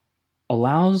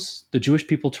allows the Jewish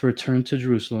people to return to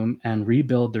Jerusalem and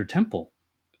rebuild their temple.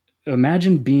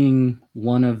 Imagine being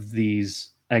one of these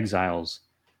exiles,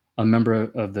 a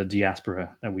member of the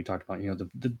diaspora that we talked about,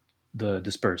 the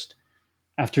dispersed.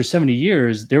 After 70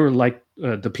 years, they were like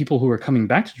the people who were coming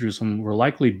back to Jerusalem were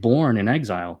likely born in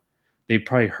exile. They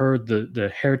probably heard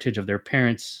the heritage of their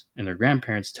parents and their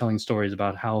grandparents telling stories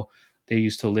about how they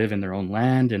used to live in their own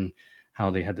land and how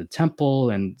they had the temple,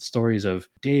 and stories of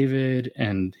David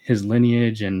and his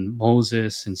lineage and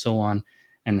Moses and so on,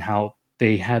 and how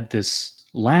they had this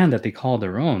land that they called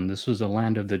their own. This was the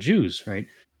land of the Jews, right?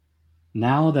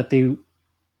 Now that they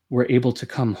were able to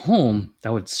come home,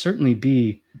 that would certainly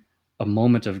be a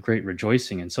moment of great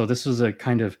rejoicing. And so this is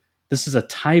a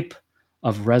type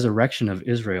of resurrection of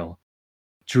Israel.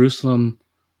 Jerusalem,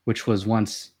 which was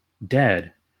once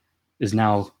dead, is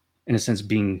now, in a sense,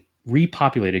 being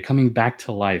repopulated, coming back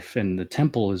to life, and the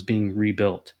temple is being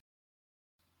rebuilt.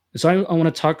 So I want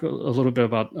to talk a little bit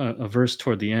about a verse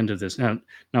toward the end of this. Now,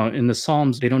 in the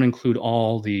Psalms, they don't include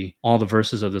all the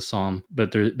verses of the Psalm,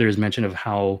 but there's mention of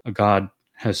how God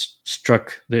has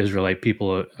struck the Israelite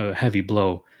people a heavy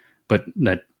blow, but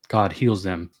that God heals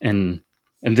them, and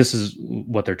this is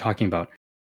what they're talking about.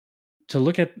 To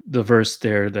look at the verse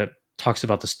there that talks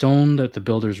about the stone that the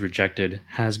builders rejected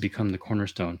has become the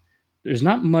cornerstone. There's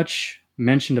not much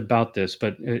mentioned about this,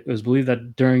 but it was believed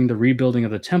that during the rebuilding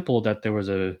of the temple that there was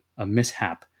a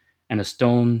mishap, and a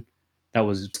stone that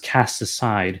was cast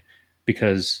aside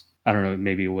because, I don't know,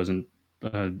 maybe it wasn't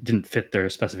didn't fit their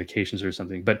specifications or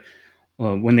something. But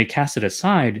when they cast it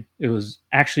aside, it was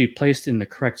actually placed in the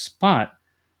correct spot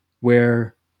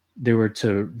where they were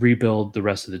to rebuild the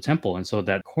rest of the temple. And so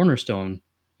that cornerstone,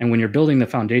 and when you're building the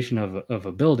foundation of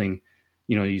a building,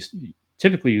 you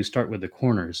typically you start with the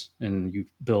corners and you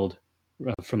build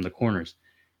from the corners.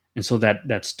 And so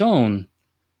that stone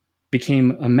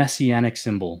became a messianic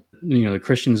symbol. The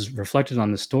Christians reflected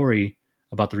on the story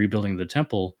about the rebuilding of the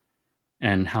temple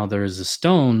and how there is a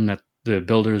stone that the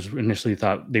builders initially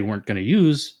thought they weren't going to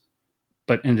use,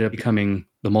 but ended up becoming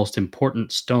the most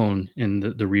important stone in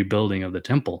the rebuilding of the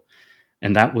temple.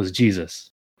 And that was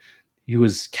Jesus. He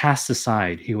was cast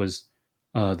aside. He was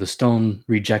the stone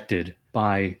rejected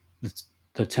by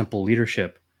the temple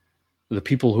leadership, the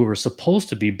people who were supposed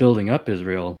to be building up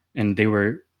Israel, and they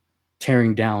were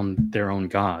tearing down their own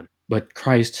God. But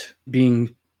Christ,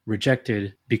 being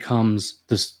rejected, becomes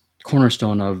this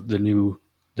cornerstone of the new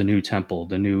temple,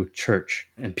 the new church.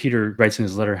 And Peter writes in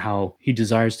his letter how he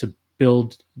desires to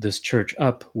build this church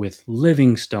up with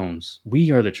living stones. We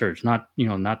are the church, not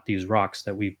these rocks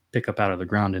that we pick up out of the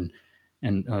ground,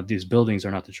 and these buildings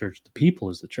are not the church. The people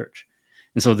is the church.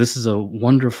 And so this is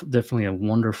definitely a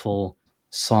wonderful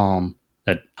psalm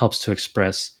that helps to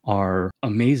express our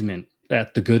amazement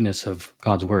at the goodness of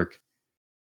God's work.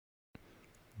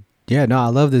 Yeah, no, I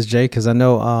love this, Jay, because I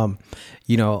know,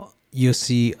 you'll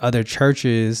see other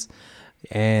churches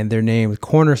and their name is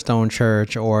Cornerstone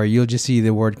Church, or you'll just see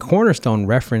the word cornerstone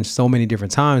referenced so many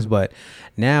different times. But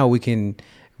now we can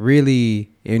really,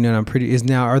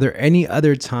 are there any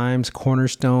other times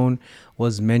cornerstone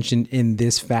was mentioned in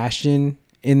this fashion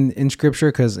in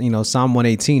scripture? Because, Psalm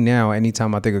 118 now,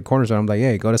 anytime I think of cornerstone, I'm like,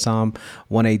 hey, go to Psalm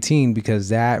 118, because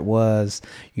that was,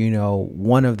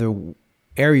 one of the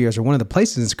areas or one of the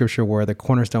places in scripture where the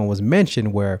cornerstone was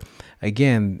mentioned, where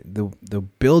again the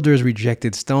builders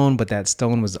rejected stone, but that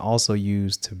stone was also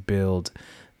used to build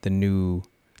the new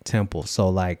temple.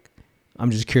 So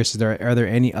I'm just curious, are there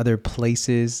any other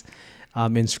places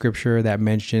in scripture that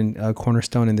mention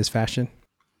cornerstone in this fashion?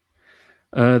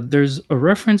 There's a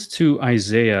reference to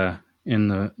Isaiah in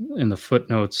the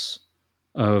footnotes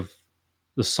of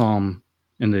the Psalm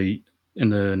in the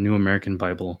New American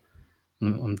Bible.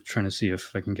 I'm trying to see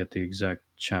if I can get the exact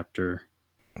chapter.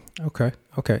 Okay.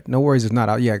 No worries if not.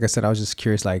 Like I said, I was just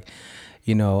curious,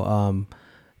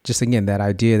 just again, that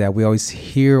idea that we always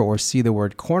hear or see the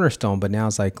word cornerstone, but now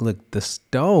it's like, look, the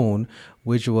stone,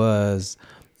 which was,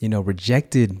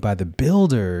 rejected by the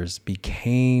builders,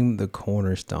 became the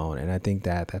cornerstone. And I think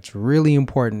that that's really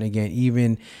important, again,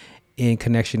 even in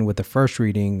connection with the first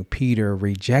reading, Peter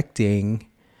rejecting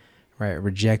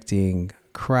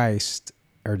Christ,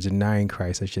 or denying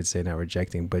Christ, I should say, not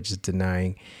rejecting, but just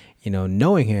denying,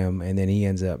 knowing him, and then he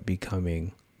ends up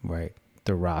becoming, right,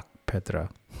 the rock, Petra,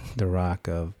 the rock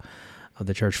of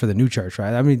the church, for the new church,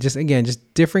 right? I mean,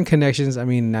 just different connections. I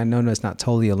mean, I know it's not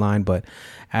totally aligned, but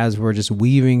as we're just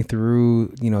weaving through,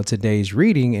 today's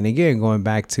reading, and again, going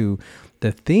back to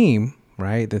the theme,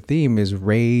 right? The theme is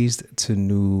raised to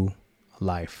new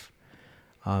life.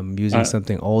 Using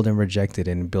something old and rejected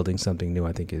and building something new,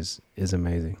 I think is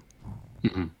amazing.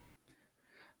 Mm-hmm.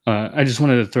 I just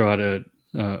wanted to throw out a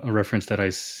reference that I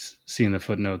see in the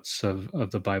footnotes of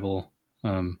the Bible.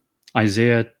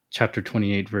 Isaiah chapter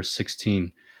 28, verse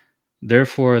 16.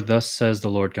 Therefore, thus says the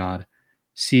Lord God,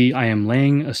 see, I am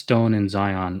laying a stone in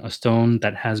Zion, a stone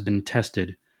that has been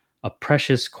tested, a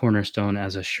precious cornerstone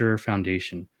as a sure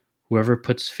foundation. Whoever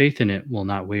puts faith in it will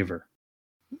not waver.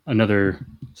 Another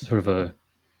sort of a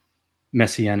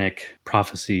messianic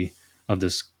prophecy of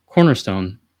this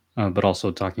cornerstone, but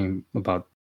also talking about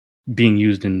being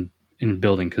used in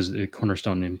building, because the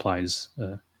cornerstone implies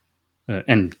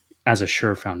and as a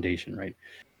sure foundation, right?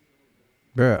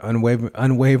 Bro,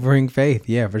 unwavering faith,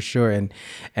 yeah, for sure. And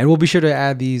we'll be sure to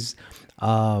add these,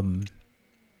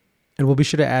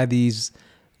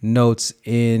 notes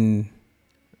in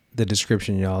the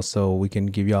description, y'all, so we can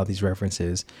give y'all these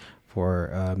references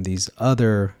for these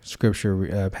other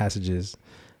scripture passages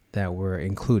that we're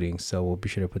including. So we'll be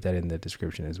sure to put that in the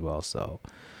description as well. So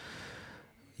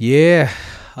yeah,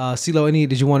 CeeLo,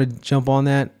 did you want to jump on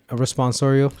that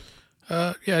responsorio?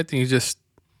 Yeah, I think just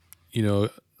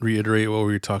reiterate what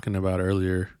we were talking about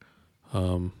earlier.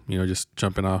 Just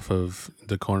jumping off of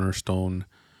the cornerstone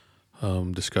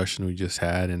discussion we just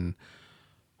had, and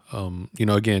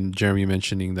again, Jeremy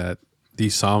mentioning that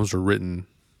these Psalms were written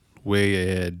way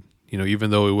ahead.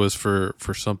 Even though it was for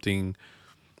something,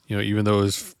 even though it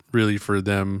was really for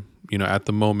them, at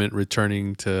the moment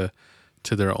returning to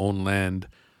their own land,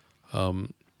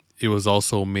 it was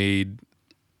also made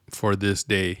for this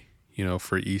day,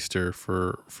 for Easter,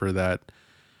 for that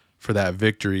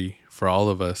victory for all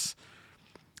of us.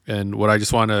 And what I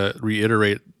just want to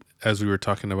reiterate, as we were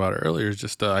talking about earlier, is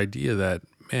just the idea that,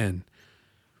 man,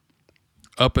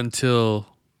 up until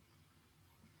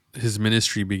his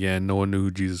ministry began, no one knew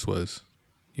who Jesus was.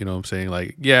 You know what I'm saying?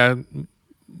 Like, yeah,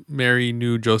 Mary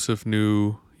knew, Joseph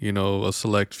knew, a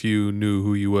select few knew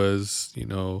who he was,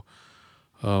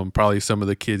 probably some of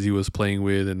the kids he was playing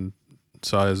with and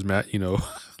saw his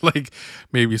like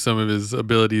maybe some of his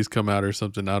abilities come out or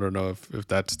something. I don't know if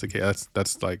that's the case.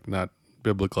 That's like not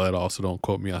biblical at all, so don't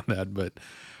quote me on that.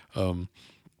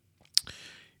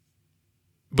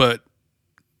 But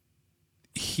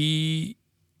he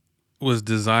was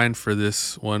designed for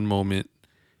this one moment,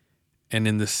 and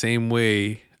in the same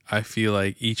way, I feel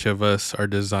like each of us are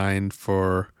designed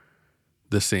for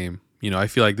the same. I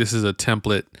feel like this is a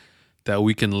template that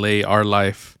we can lay our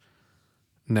life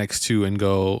next to and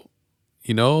go,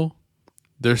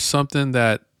 there's something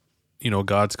that,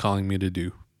 God's calling me to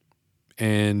do.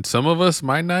 And some of us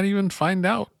might not even find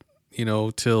out,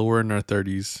 till we're in our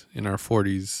 30s, in our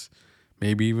 40s,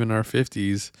 maybe even our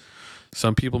 50s.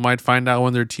 Some people might find out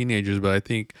when they're teenagers, but I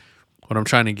think what I'm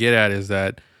trying to get at is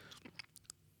that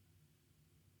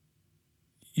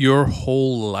your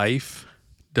whole life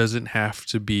doesn't have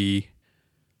to be,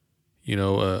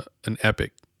 an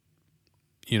epic.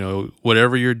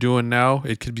 Whatever you're doing now,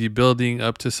 it could be building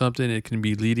up to something. It can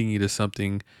be leading you to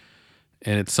something,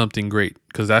 and it's something great,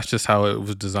 because that's just how it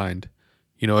was designed.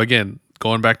 Again,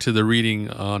 going back to the reading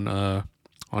on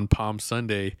Palm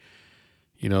Sunday,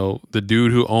 the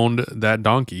dude who owned that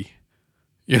donkey,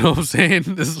 you know what I'm saying?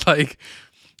 It's like,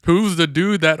 who's the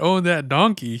dude that owned that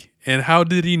donkey? And how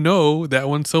did he know that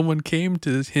when someone came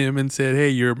to him and said,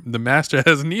 hey, the master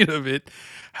has need of it,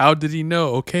 how did he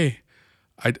know? Okay,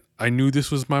 I knew this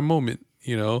was my moment,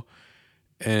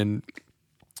 and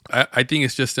I think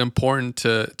it's just important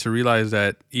to realize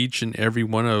that each and every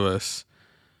one of us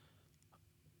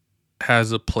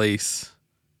has a place,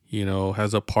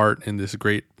 has a part in this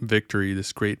great victory,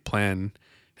 this great plan,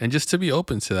 and just to be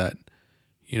open to that,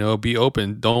 be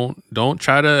open. Don't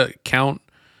try to count.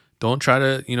 Don't try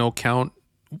to, count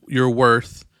your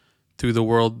worth through the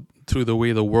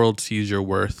way the world sees your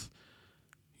worth.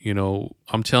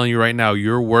 I'm telling you right now,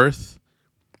 your worth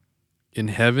in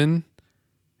heaven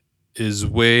is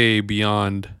way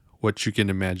beyond what you can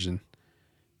imagine.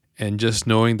 And just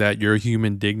knowing that your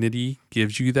human dignity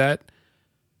gives you that,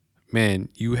 man,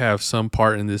 you have some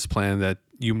part in this plan that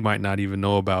you might not even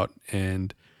know about,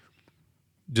 and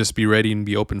just be ready and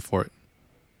be open for it,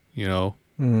 Yeah,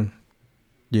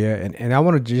 and I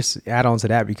want to just add on to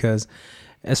that, because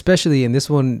especially in this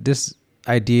one, this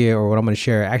idea, or what I'm going to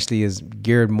share, actually is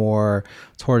geared more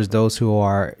towards those who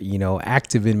are,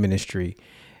 active in ministry,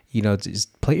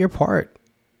 just play your part.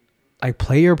 Like,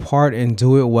 play your part and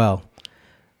do it well.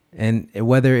 And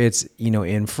whether it's,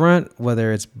 in front,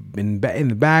 whether it's in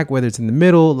the back, whether it's in the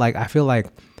middle, like, I feel like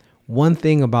one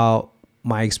thing about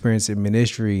my experience in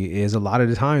ministry is a lot of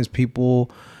the times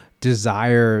people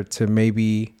desire to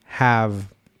maybe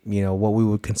have, what we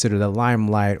would consider the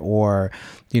limelight, or,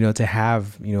 to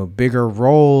have, bigger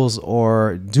roles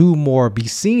or do more, be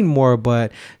seen more.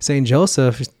 But St.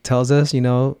 Joseph tells us,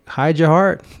 hide your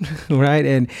heart, right?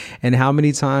 And how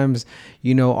many times,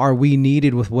 are we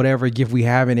needed with whatever gift we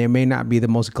have? And it may not be the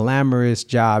most glamorous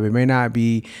job. It may not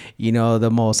be, the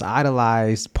most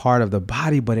idolized part of the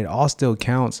body, but it all still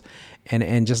counts.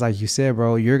 And just like you said,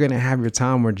 bro, you're going to have your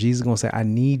time where Jesus is going to say, I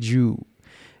need you.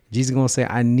 Jesus is going to say,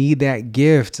 I need that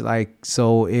gift. Like,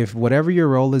 so if whatever your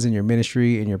role is in your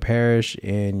ministry, in your parish,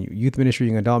 in your youth ministry,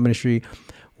 in adult ministry,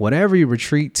 whatever your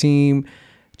retreat team,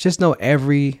 just know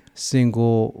every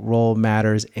single role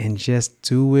matters, and just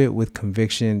do it with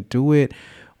conviction. Do it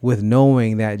with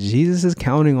knowing that Jesus is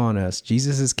counting on us.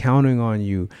 Jesus is counting on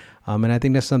you. And I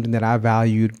think that's something that I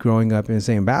valued growing up in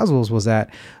St. Basil's, was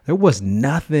that there was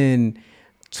nothing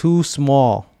too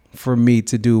small for me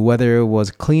to do, whether it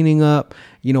was cleaning up,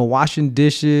 washing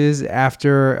dishes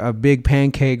after a big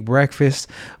pancake breakfast,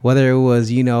 whether it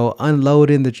was,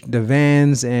 unloading the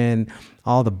vans and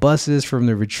all the buses from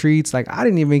the retreats. Like, I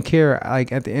didn't even care.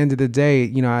 Like, at the end of the day,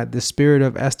 the spirit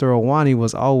of Esther Owani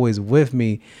was always with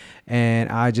me. And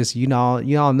I just,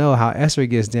 y'all know how Esther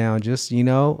gets down, just,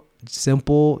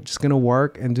 simple, just going to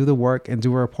work and do the work and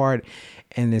do her part.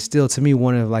 And it's still, to me,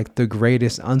 one of like the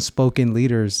greatest unspoken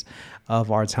leaders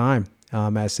of our time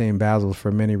at St. Basil's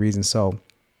for many reasons. So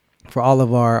for all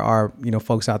of our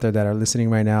folks out there that are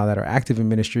listening right now, that are active in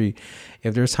ministry,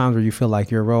 if there's times where you feel like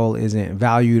your role isn't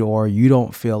valued, or you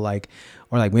don't feel like,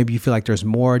 or like maybe you feel like there's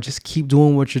more, just keep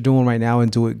doing what you're doing right now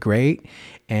and do it great.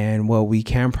 And what we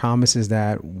can promise is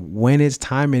that when it's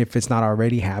time, and if it's not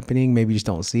already happening, maybe you just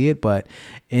don't see it, but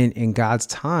in God's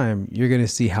time, you're going to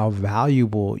see how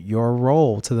valuable your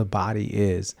role to the body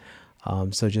is.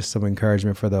 So just some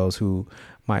encouragement for those who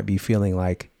might be feeling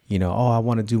like, I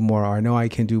want to do more, or I know I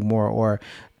can do more, or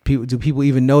do people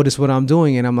even notice what I'm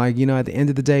doing? And I'm like, at the end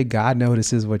of the day, God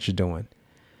notices what you're doing.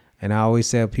 And I always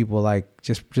say to people, like,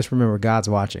 just remember, God's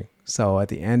watching. So at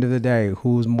the end of the day,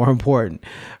 who's more important,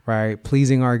 right?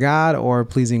 Pleasing our God or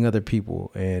pleasing other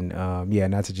people? And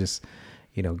not to just,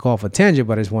 go off a tangent,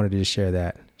 but I just wanted to just share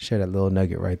that little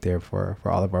nugget right there for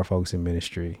all of our folks in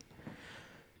ministry.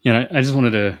 Yeah, I just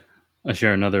wanted to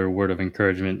share another word of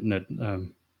encouragement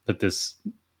that this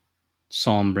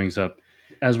psalm brings up.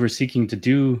 As we're seeking to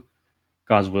do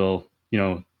God's will,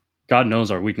 God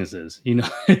knows our weaknesses. He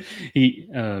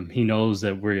knows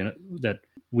that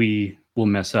we will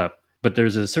mess up. But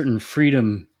there's a certain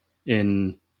freedom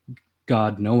in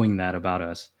God knowing that about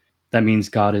us. That means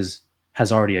God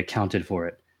has already accounted for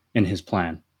it in his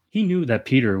plan. He knew that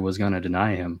Peter was going to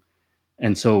deny him.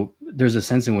 And so there's a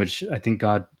sense in which I think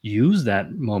God used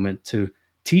that moment to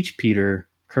teach Peter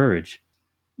courage.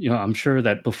 I'm sure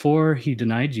that before he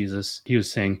denied Jesus, he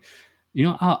was saying,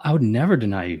 I would never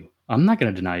deny you. I'm not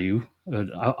going to deny you.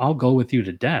 I'll go with you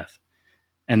to death.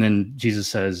 And then Jesus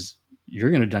says, you're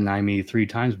going to deny me 3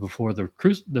 times before the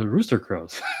rooster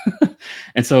crows.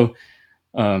 And so,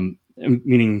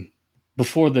 meaning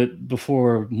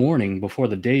before morning, before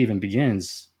the day even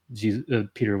begins,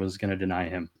 Peter was going to deny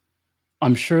him.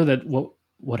 I'm sure that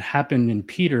what happened in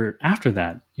Peter after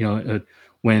that,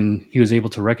 when he was able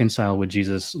to reconcile with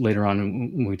Jesus later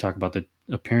on, when we talk about the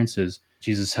appearances,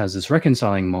 Jesus has this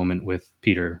reconciling moment with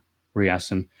Peter where he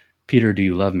asks him, Peter, do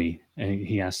you love me? And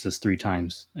he asks this 3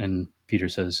 times. And Peter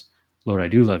says, Lord, I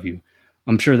do love you.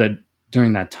 I'm sure that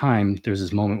during that time, there's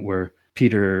this moment where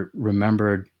Peter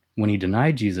remembered when he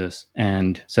denied Jesus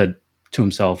and said to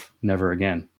himself, never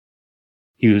again.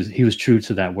 He was true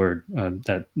to that word,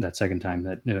 that second time,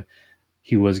 that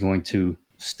he was going to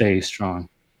stay strong.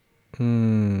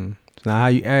 It's not how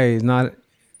you, it's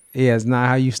not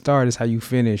how you start, it's how you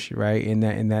finish, right?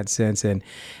 In that sense. And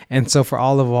so for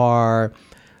all of our,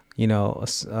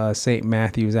 St.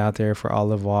 Matthews out there, for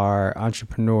all of our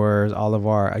entrepreneurs, all of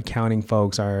our accounting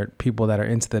folks, our people that are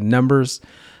into the numbers,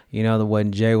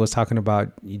 when Jay was talking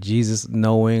about Jesus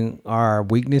knowing our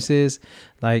weaknesses,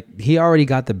 like, he already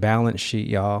got the balance sheet,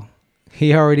 y'all.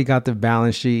 He already got the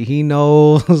balance sheet. He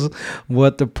knows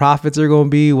what the profits are going to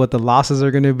be, what the losses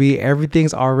are going to be.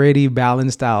 Everything's already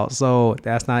balanced out. So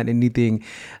that's not anything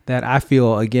that I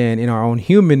feel, again, in our own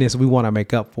humanness, we want to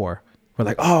make up for. We're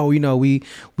like,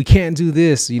 we can't do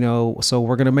this, so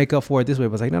we're going to make up for it this way.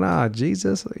 But it's like, no,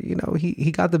 Jesus,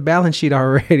 he got the balance sheet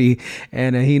already.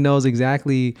 And he knows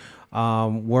exactly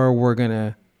where we're going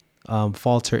to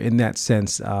falter in that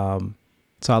sense.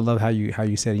 So I love how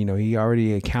you said, he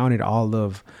already accounted all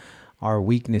of our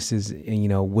weaknesses,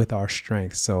 and, with our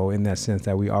strength. So in that sense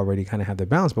that we already kind of have the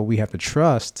balance, but we have to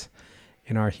trust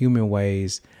in our human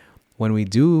ways when we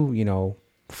do,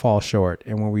 fall short,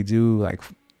 and when we do like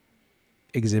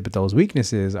exhibit those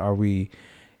weaknesses. Are we,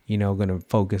 going to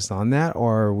focus on that,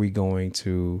 or are we going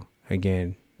to,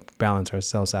 again, balance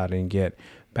ourselves out and get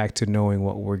back to knowing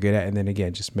what we're good at, and then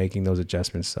again just making those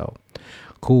adjustments? So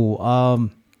cool.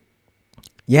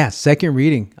 Yeah, second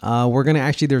reading. We're gonna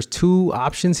actually, there's two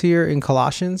options here in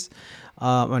Colossians.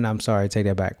 And I'm sorry, I take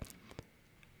that back.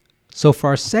 So for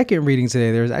our second reading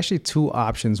today, there's actually two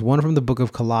options, one from the book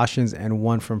of Colossians and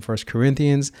one from 1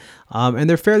 Corinthians. And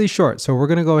they're fairly short. So we're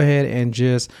gonna go ahead and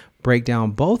just break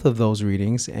down both of those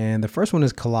readings. And the first one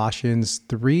is Colossians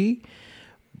 3,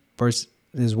 verses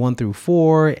 1 through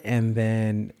 4, and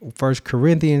then 1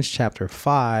 Corinthians chapter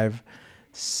 5,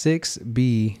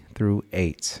 6b through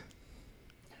 8.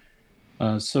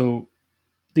 So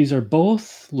these are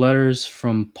both letters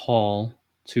from Paul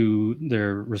to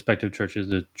their respective churches,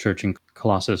 the church in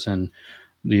Colossus and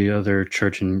the other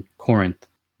church in Corinth.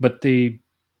 But they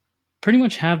pretty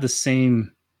much have the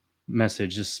same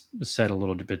message, just said a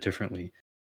little bit differently.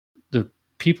 The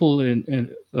people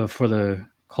for the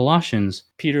Colossians,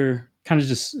 Peter kind of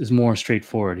just is more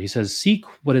straightforward. He says, seek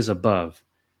what is above.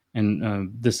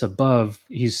 And this above,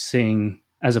 he's saying,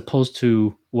 as opposed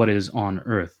to what is on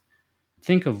earth.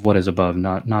 Think of what is above,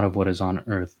 not of what is on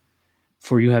earth.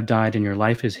 For you have died, and your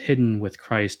life is hidden with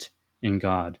Christ in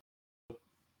God.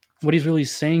 What he's really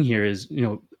saying here is,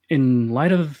 in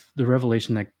light of the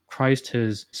revelation that Christ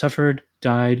has suffered,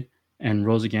 died, and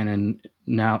rose again,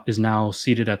 and is now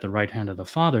seated at the right hand of the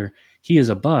Father, he is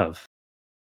above.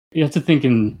 You have to think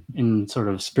in sort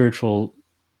of spiritual,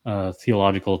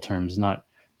 theological terms, not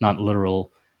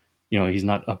literal. He's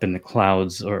not up in the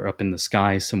clouds or up in the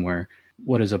sky somewhere.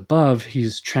 What is above,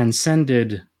 he's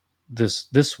transcended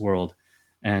this world,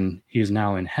 and he is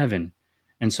now in heaven.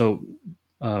 And so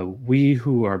we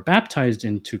who are baptized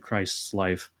into Christ's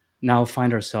life now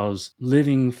find ourselves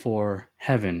living for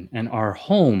heaven, and our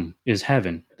home is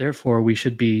heaven. Therefore, we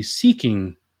should be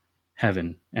seeking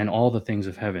heaven and all the things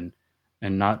of heaven,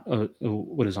 and not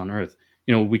what is on earth.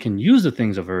 We can use the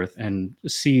things of earth and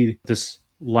see this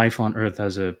life on earth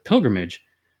as a pilgrimage,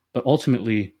 but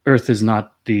ultimately, earth is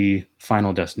not the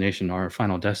final destination. Our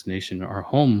final destination, our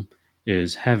home,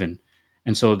 is heaven.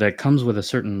 And so that comes with a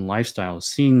certain lifestyle.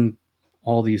 Seeing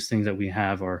all these things that we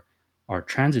have are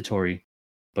transitory,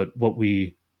 but what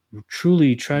we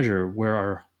truly treasure, where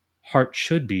our heart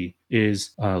should be,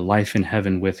 is life in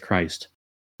heaven with Christ.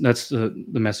 That's the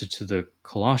message to the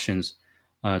Colossians.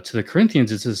 To the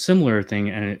Corinthians, it's a similar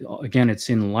thing. And again, it's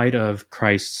in light of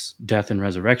Christ's death and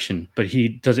resurrection, but he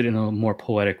does it in a more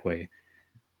poetic way.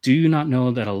 Do you not know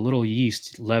that a little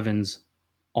yeast leavens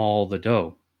all the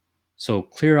dough? So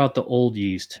clear out the old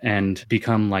yeast and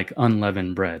become like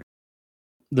unleavened bread.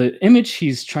 The image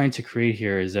he's trying to create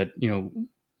here is that,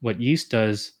 what yeast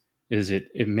does is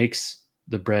it makes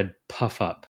the bread puff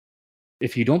up.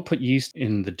 If you don't put yeast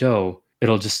in the dough,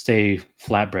 it'll just stay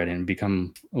flatbread and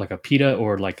become like a pita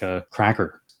or like a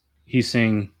cracker. He's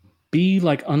saying, be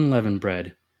like unleavened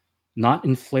bread, not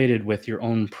inflated with your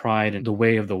own pride and the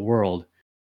way of the world.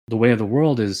 The way of the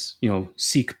world is,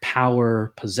 seek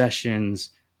power,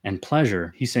 possessions, and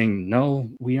pleasure. He's saying, no,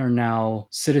 we are now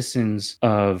citizens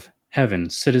of heaven,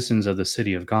 citizens of the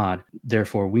city of God.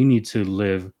 Therefore, we need to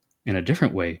live in a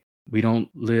different way. We don't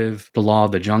live the law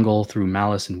of the jungle through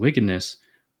malice and wickedness.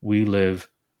 We live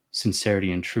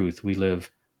sincerity and truth. We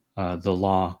live the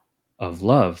law of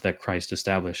love that Christ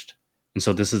established. And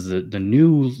so this is the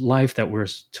new life that we're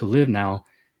to live now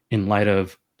in light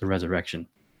of the resurrection.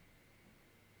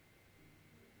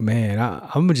 Man,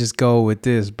 I'm gonna just go with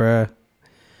this, bruh.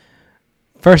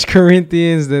 1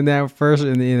 Corinthians, then that first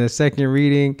in the second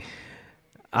reading,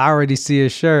 I already see a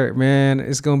shirt, man.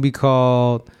 It's gonna be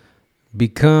called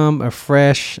 "Become a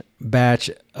Fresh Batch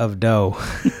of Dough."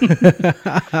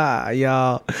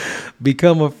 Y'all,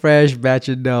 become a fresh batch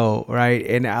of dough, right?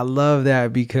 And I love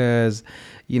that because,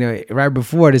 right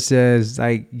before it says,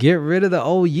 like, get rid of the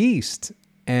old yeast.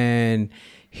 And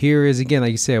here is again,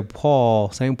 like you said,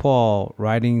 St. Paul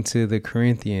writing to the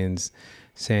Corinthians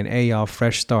saying, hey, y'all,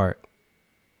 fresh start.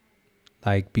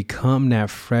 Like, become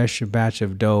that fresh batch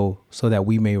of dough so that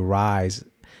we may rise,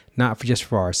 not just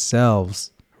for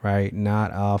ourselves, right?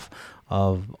 Not off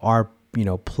of our,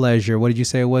 pleasure. What did you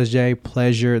say it was, Jay?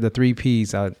 Pleasure, the 3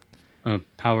 P's.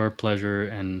 Power, pleasure,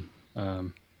 and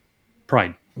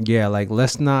pride. Yeah, like,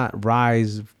 let's not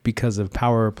rise because of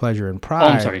power, pleasure, and pride. Oh,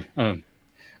 I'm sorry.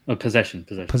 A possession.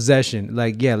 Possession.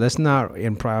 Like, yeah, let's not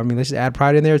in pride. I mean, let's add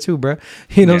pride in there too, bro.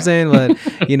 You know what I'm saying?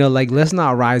 But like, let's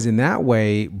not rise in that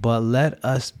way, but let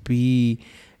us be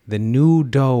the new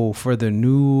dough for the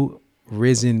new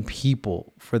risen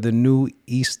people, for the new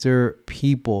Easter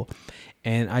people.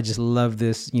 And I just love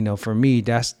this. For me,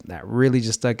 that really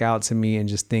just stuck out to me, and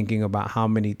just thinking about how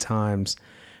many times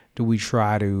do we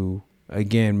try to,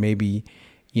 again, maybe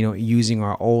using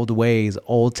our old ways,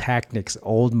 old tactics,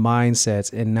 old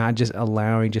mindsets, and not just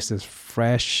allowing just this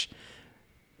fresh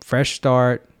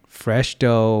start, fresh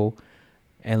dough,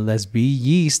 and let's be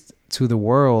yeast to the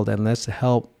world, and let's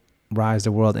help rise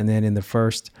the world. And then in the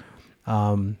first,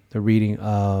 the reading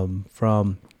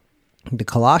from the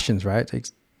Colossians, right?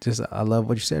 I love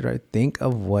what you said, right? Think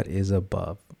of what is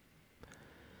above.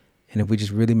 And if we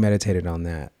just really meditated on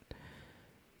that,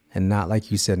 and not,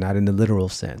 like you said, not in the literal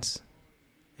sense,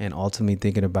 and ultimately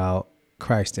thinking about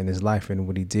Christ and his life and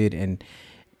what he did. And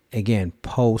again,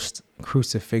 post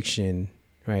crucifixion,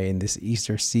 right, in this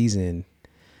Easter season,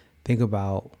 think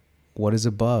about what is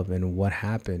above and what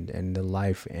happened and the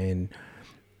life. And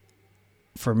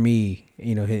for me,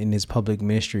 in his public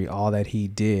ministry, all that he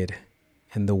did,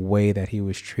 and the way that he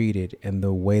was treated, and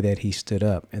the way that he stood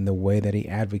up, and the way that he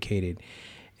advocated.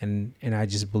 And I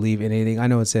just believe in anything. I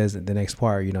know it says in the next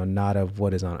part, not of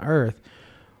what is on earth,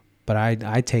 but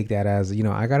I take that as,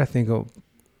 I got to think of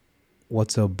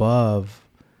what's above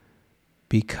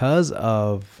because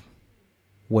of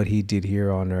what he did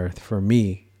here on earth for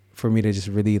me to just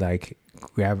really like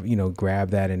grab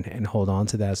that and hold on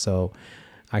to that. So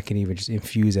I can even just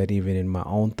infuse that even in my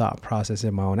own thought process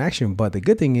and my own action. But the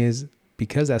good thing is,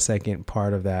 because that second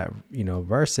part of that,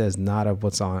 verse says not of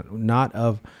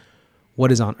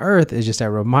what is on earth, is just that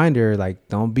reminder, like,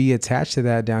 don't be attached to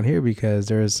that down here, because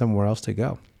there is somewhere else to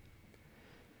go.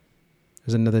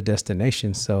 There's another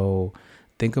destination. So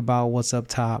think about what's up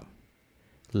top.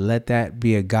 Let that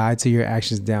be a guide to your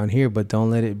actions down here, but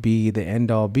don't let it be the end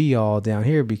all be all down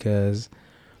here, because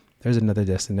there's another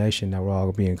destination that we're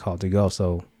all being called to go.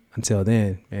 So until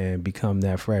then, and become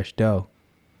that fresh dough.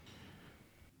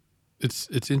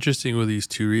 It's interesting with these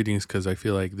two readings, because I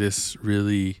feel like this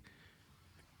really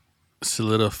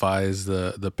solidifies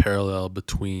the parallel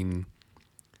between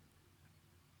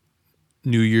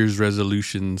New Year's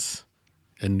resolutions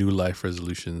and new life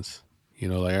resolutions.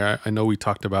 Like I know we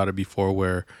talked about it before,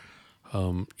 where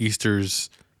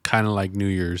Easter's kind of like New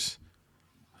Year's.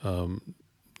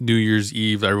 New Year's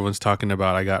Eve, everyone's talking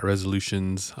about, I got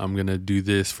resolutions. I'm going to do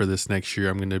this for this next year.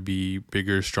 I'm going to be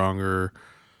bigger, stronger,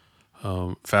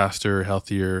 faster,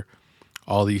 healthier,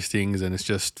 all these things. And it's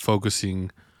just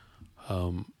focusing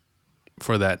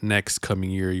for that next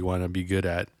coming year you want to be good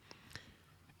at.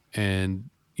 And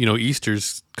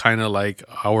Easter's kind of like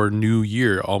our new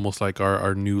year, almost like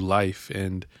our new life.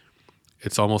 And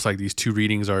it's almost like these two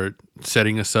readings are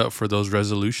setting us up for those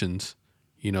resolutions,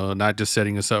 not just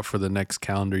setting us up for the next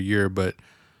calendar year, but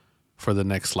for the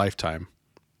next lifetime,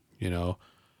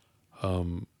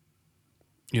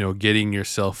 getting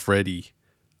yourself ready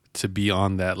to be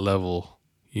on that level.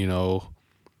 You're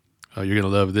going to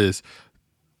love this.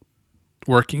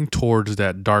 Working towards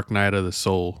that dark night of the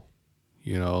soul,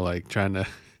 like trying to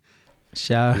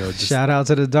shout out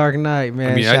to the dark night,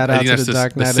 man. Shout out to the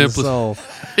dark night of the soul.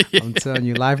 Yeah. I'm telling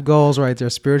you, life goals right there,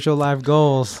 spiritual life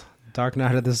goals, dark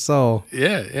night of the soul.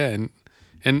 Yeah.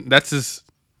 And that's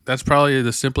probably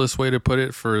the simplest way to put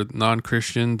it for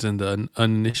non-Christians and the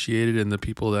uninitiated and the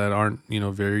people that aren't,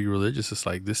 very religious. It's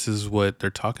like, this is what they're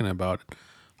talking about.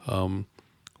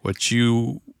 What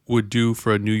you would do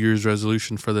for a New Year's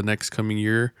resolution for the next coming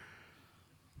year.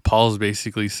 Paul's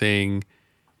basically saying,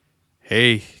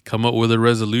 hey, come up with a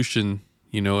resolution,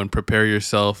 and prepare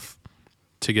yourself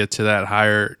to get to that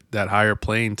higher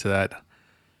plane, to that,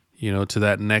 to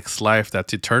that next life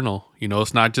that's eternal.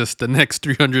 It's not just the next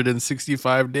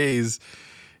 365 days.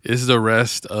 It's the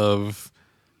rest of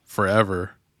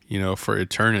forever, for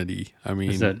eternity. I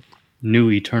mean, it's that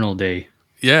new eternal day.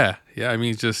 Yeah. I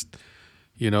mean, just,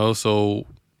 so,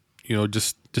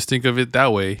 just think of it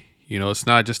that way. It's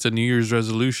not just a New Year's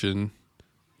resolution,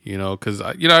 because,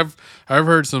 I've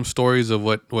heard some stories of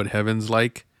what heaven's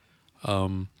like,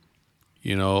 and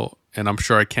I'm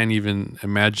sure I can't even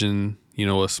imagine,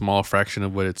 a small fraction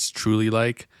of what it's truly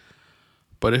like.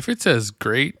 But if it's as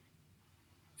great,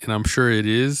 and I'm sure it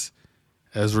is,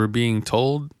 as we're being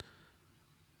told,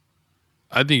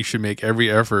 I think you should make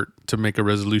every effort to make a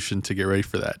resolution to get ready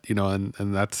for that,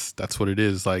 and that's what it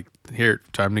is. Like, here,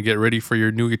 time to get ready for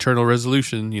your new eternal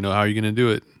resolution. How are you going to do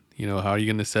it? How are you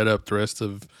going to set up the rest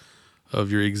of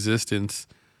your existence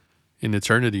in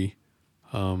eternity?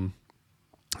 And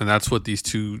that's what these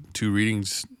two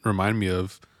readings remind me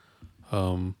of.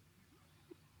 Not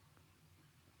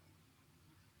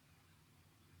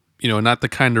the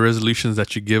kind of resolutions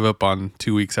that you give up on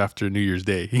 2 weeks after New Year's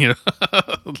Day,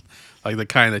 like the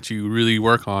kind that you really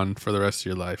work on for the rest of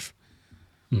your life.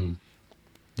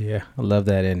 Yeah, I love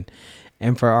that.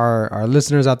 And for our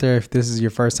listeners out there, if this is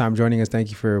your first time joining us, thank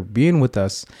you for being with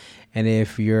us. And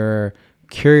if you're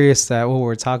curious at what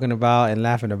we're talking about and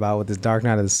laughing about with this Dark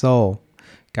Night of the Soul,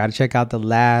 got to check out the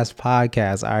last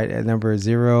podcast. All right, at number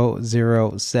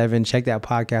 007. Check that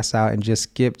podcast out and just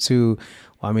skip to,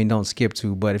 don't skip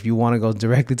to, but if you want to go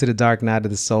directly to the Dark Night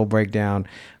of the Soul breakdown,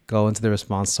 go into the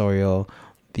responsorial.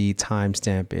 The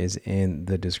timestamp is in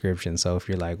the description. So if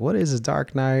you're like, what is this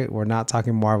Dark Knight? We're not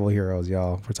talking Marvel heroes,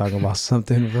 y'all. We're talking about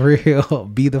something real.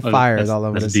 Be the fire is all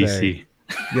I'm going to say.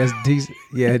 Yes, DC.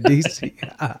 Yeah, DC.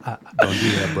 Don't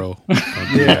do that, bro.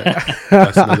 Don't do that.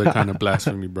 That's another kind of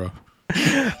blasphemy, bro.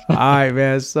 All right,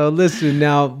 man. So listen,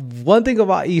 now, one thing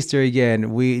about Easter,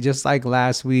 again, we just like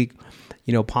last week,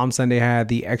 Palm Sunday had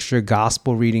the extra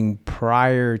gospel reading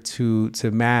prior to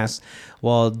Mass.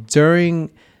 Well,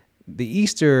 during the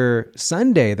Easter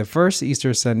Sunday, the first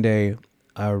Easter Sunday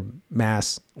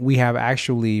Mass, we have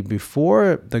actually,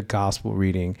 before the gospel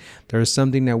reading, there's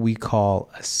something that we call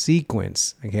a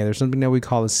sequence. Okay, there's something that we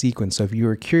call a sequence. So if you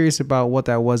were curious about what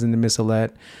that was in the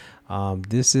Missalette,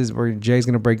 this is where Jay's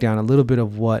going to break down a little bit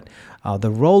of what the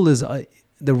role is.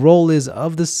 The role is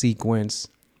of the sequence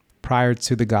prior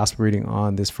to the gospel reading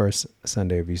on this first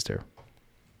Sunday of Easter.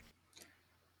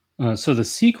 So the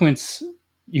sequence,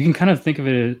 you can kind of think of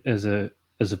it as a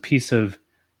piece of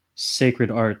sacred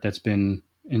art that's been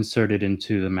inserted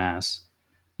into the Mass.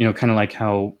 Kind of like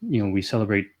how we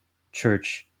celebrate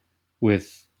church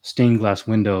with stained glass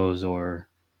windows or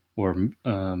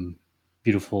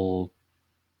beautiful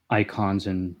icons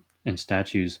and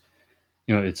statues.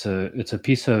 It's a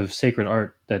piece of sacred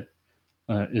art that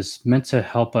is meant to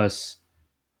help us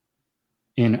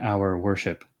in our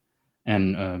worship.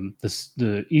 And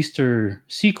the Easter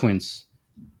sequence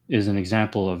is an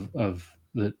example of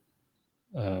that.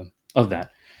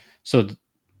 So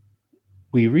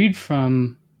we read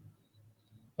from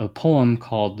a poem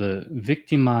called the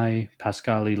Victimae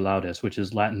Paschali Laudes, which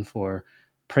is Latin for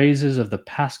praises of the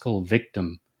Paschal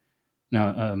victim.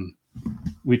 Now,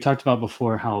 we talked about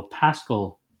before how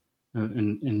Paschal,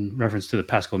 in reference to the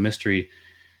Paschal mystery,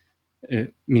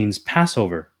 it means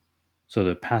Passover. So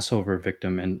the Passover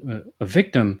victim, and a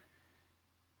victim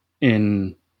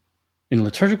in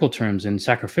liturgical terms, in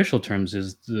sacrificial terms,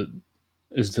 is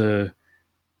the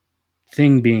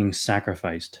thing being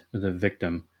sacrificed, the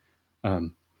victim.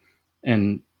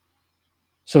 And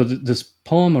so this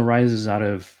poem arises out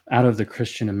of the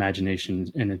Christian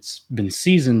imagination, and it's been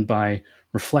seasoned by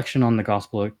reflection on the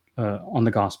gospel, on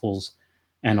the Gospels,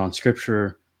 and on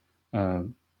Scripture,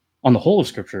 on the whole of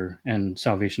Scripture and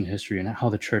salvation history, and how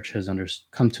the Church has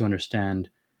come to understand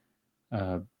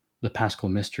the Paschal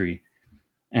mystery,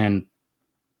 and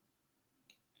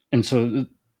so.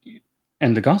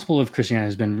 And the gospel of Christianity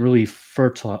has been really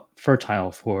fertile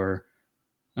for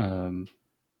the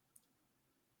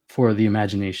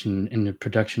imagination in the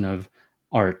production of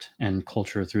art and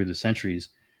culture through the centuries.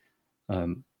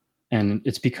 And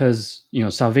it's because,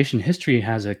 salvation history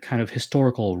has a kind of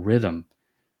historical rhythm.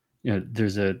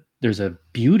 There's a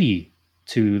beauty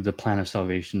to the plan of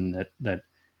salvation that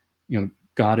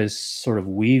God is sort of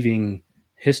weaving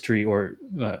history, or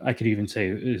I could even say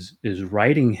is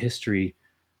writing history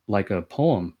like a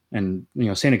poem. And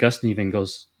St. Augustine even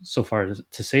goes so far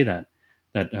to say that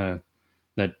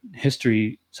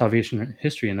history, salvation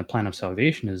history, and the plan of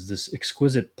salvation is this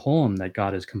exquisite poem that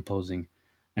God is composing,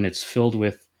 and it's filled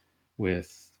with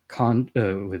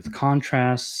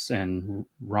contrasts and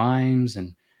rhymes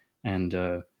and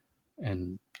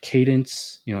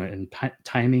cadence, and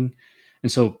timing.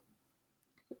 And so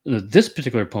this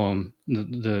particular poem,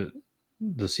 the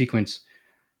sequence,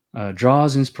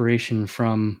 draws inspiration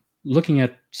from looking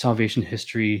at salvation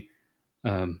history,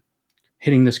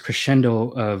 hitting this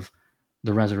crescendo of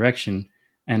the resurrection,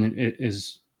 and it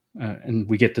is, and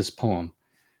we get this poem.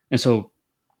 And so,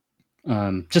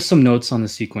 just some notes on the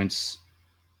sequence.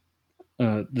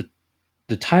 The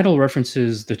title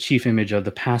references the chief image of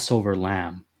the Passover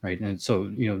lamb, right? And so,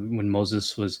 when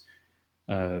Moses was,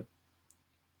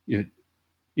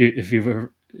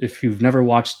 if you've never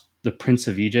watched The Prince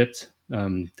of Egypt,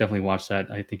 definitely watch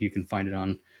that. I think you can find it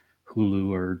on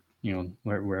Hulu or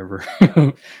wherever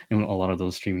in a lot of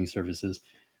those streaming services.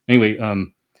 Anyway,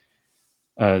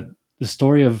 the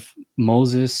story of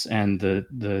Moses and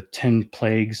the 10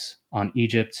 plagues on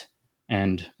Egypt,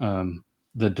 and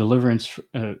the deliverance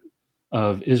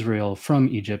of Israel from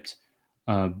Egypt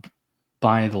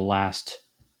by the last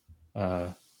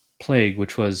plague,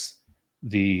 which was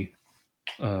the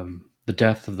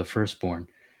death of the firstborn.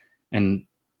 And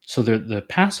so the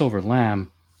Passover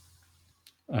lamb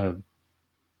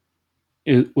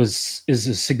is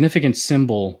a significant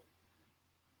symbol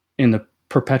in the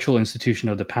perpetual institution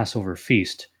of the Passover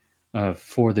feast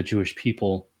for the Jewish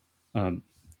people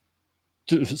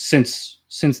since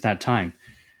that time.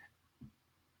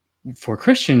 For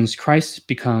Christians, Christ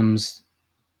becomes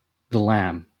the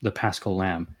lamb, the Paschal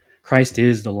lamb. Christ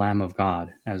is the Lamb of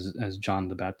God, as John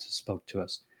the Baptist spoke to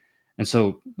us. And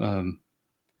so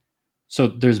so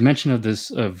there's mention of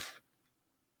this of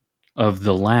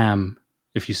the lamb.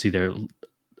 If you see there,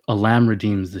 a lamb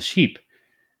redeems the sheep,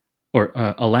 or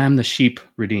a lamb the sheep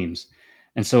redeems.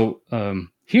 And so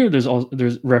here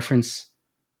there's reference.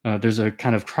 There's a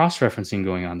kind of cross-referencing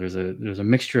going on. There's a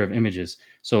mixture of images.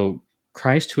 So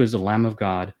Christ, who is the Lamb of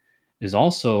God, is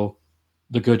also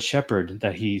the Good Shepherd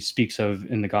that he speaks of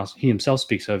in the gospel. He himself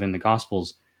speaks of in the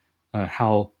Gospels.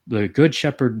 How the Good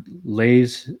Shepherd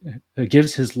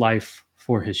gives his life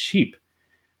for his sheep.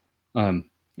 And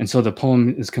so the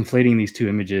poem is conflating these two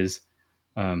images,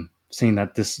 saying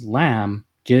that this lamb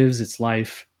gives its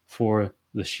life for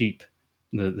the sheep,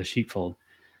 the sheepfold.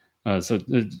 So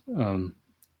kind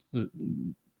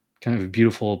of a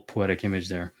beautiful poetic image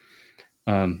there.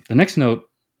 The next note,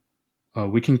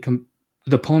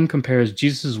 the poem compares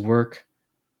Jesus' work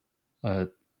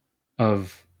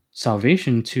of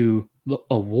salvation to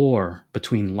a war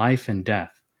between life and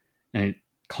death, and it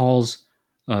calls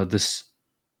this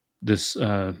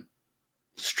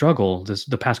struggle,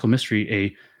 the Paschal mystery,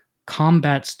 a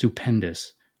combat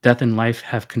stupendous. Death and life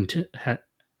have contended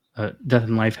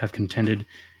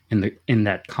in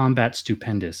that combat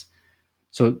stupendous.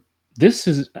 So this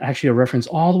is actually a reference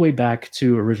all the way back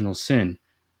to original sin,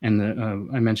 and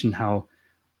I mentioned how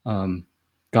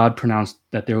God pronounced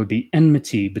that there would be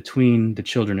enmity between the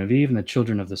children of Eve and the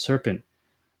children of the serpent.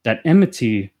 That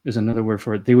enmity is another word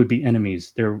for it. They would be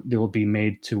enemies. They will be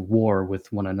made to war with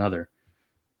one another,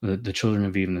 the children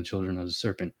of Eve and the children of the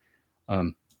serpent.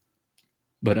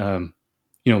 But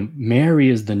Mary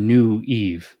is the new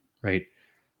Eve, right?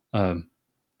 And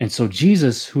so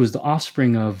Jesus, who is the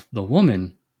offspring of the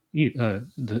woman,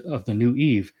 of the new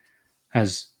Eve,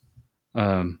 has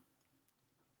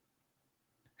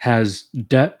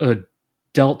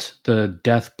dealt the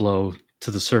death blow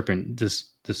to the serpent.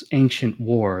 This ancient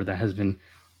war that has been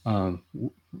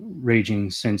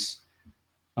raging since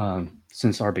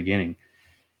our beginning,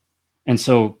 and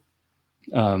so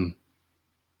the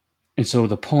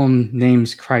poem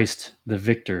names Christ the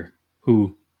victor,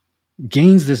 who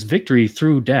gains this victory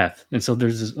through death. And so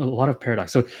there's a lot of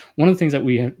paradox. So one of the things that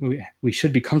we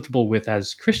should be comfortable with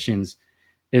as Christians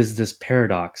is this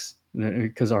paradox,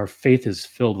 because our faith is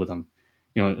filled with them.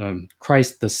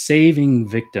 Christ, the saving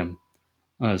victim.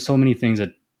 So many things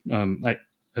that,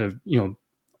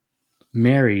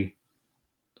 Mary,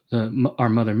 our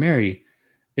Mother Mary,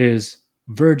 is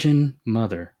Virgin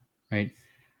Mother, right?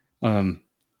 And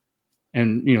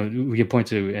we could point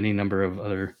to any number of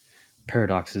other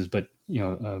paradoxes, but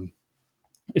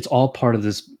it's all part of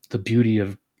the beauty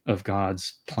of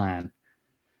God's plan.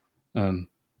 And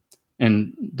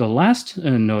the last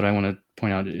note I want to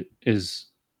point out is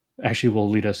actually will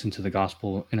lead us into the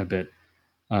gospel in a bit.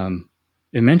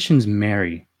 It mentions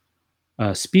Mary.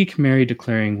 Speak, Mary,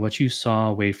 declaring what you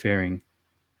saw wayfaring.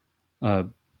 Now,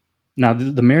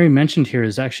 the Mary mentioned here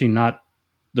is actually not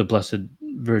the Blessed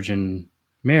Virgin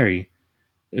Mary.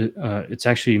 It's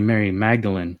actually Mary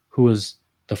Magdalene, who was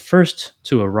the first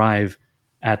to arrive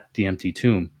at the empty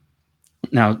tomb.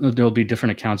 Now, there'll be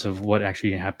different accounts of what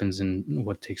actually happens and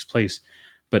what takes place,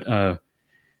 but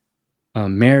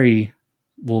Mary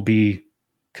will be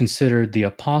considered the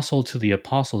apostle to the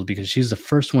apostles because she's the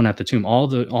first one at the tomb. All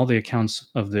the accounts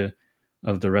of the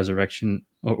resurrection,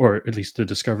 or at least the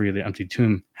discovery of the empty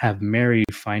tomb, have Mary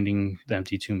finding the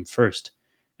empty tomb first,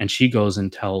 and she goes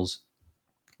and tells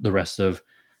the rest of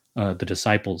the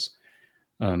disciples,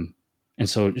 and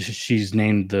so she's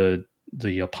named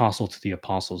the apostle to the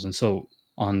apostles. And so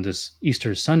on this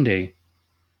Easter Sunday,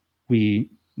 we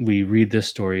read this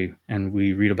story and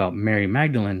we read about Mary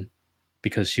Magdalene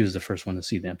because she was the first one to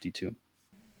see the empty tomb.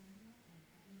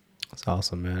 That's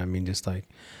awesome, man. I mean, just like,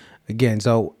 again,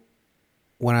 so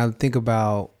when I think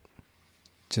about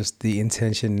just the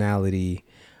intentionality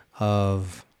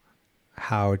of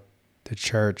how the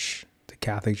church, the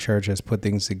Catholic Church, has put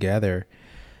things together,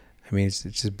 I mean, it's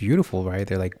just beautiful, right?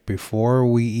 They're like, before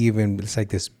we even, it's like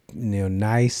this,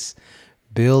 nice,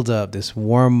 build up, this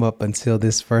warm up until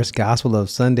this first gospel of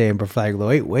Sunday. And we're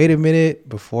like, wait a minute.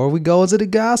 Before we go into the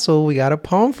gospel, we got a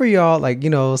poem for y'all. Like,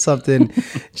 something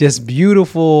just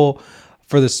beautiful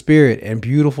for the spirit and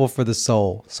beautiful for the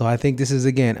soul. So I think this is,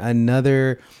 again,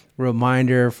 another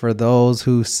reminder for those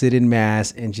who sit in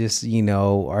mass and just,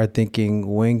 are thinking,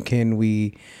 when can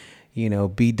we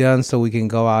be done so we can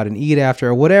go out and eat after,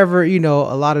 or whatever. A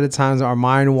lot of the times our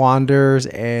mind wanders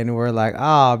and we're like,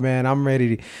 oh man, I'm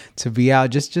ready to be out.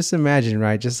 Just imagine,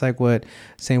 right? Just like what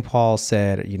St. Paul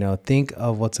said, think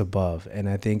of what's above. And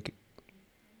I think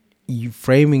you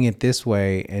framing it this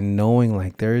way and knowing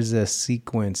like there's a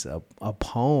sequence, a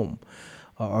poem,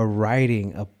 a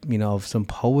writing, of some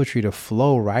poetry to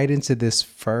flow right into this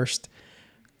first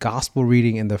gospel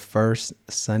reading in the first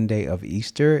Sunday of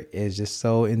Easter is just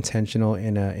so intentional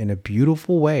in a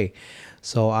beautiful way.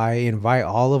 So I invite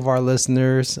all of our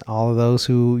listeners, all of those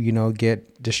who,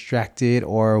 get distracted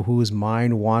or whose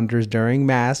mind wanders during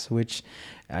Mass, which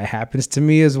happens to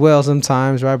me as well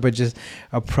sometimes, right? But just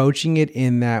approaching it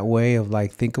in that way of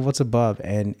like, think of what's above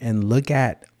and look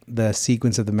at the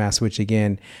sequence of the Mass, which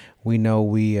again, we know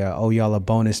we owe y'all a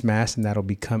bonus Mass, and that'll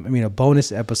become, a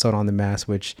bonus episode on the Mass,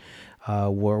 which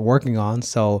we're working on.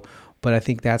 So, but I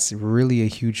think that's really a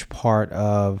huge part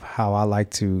of how I like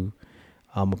to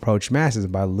approach Mass, is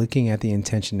by looking at the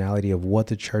intentionality of what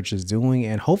the church is doing.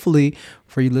 And hopefully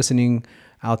for you listening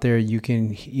out there, you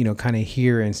can, kind of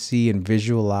hear and see and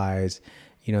visualize,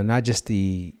 not just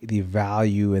the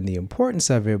value and the importance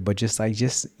of it, but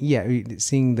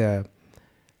seeing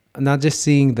not just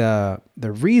seeing the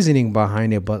reasoning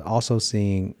behind it, but also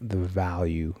seeing the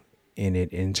value in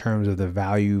it, in terms of the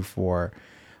value for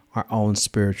our own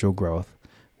spiritual growth,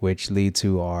 which lead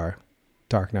to our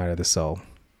dark night of the soul.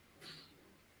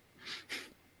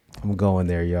 I'm going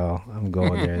there, y'all. I'm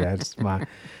going there. That's my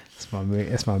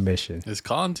mission. It's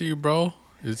calling to you, bro.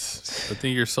 I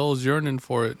think your soul's yearning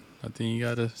for it. I think you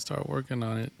got to start working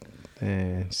on it.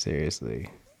 Man, seriously.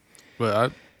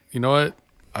 But you know what?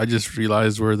 I just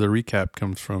realized where the recap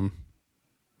comes from.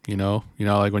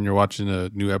 Like when you're watching a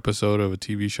new episode of a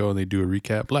TV show and they do a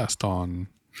recap. Last on,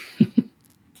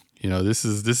 this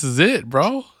is it,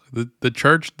 bro. The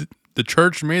church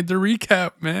made the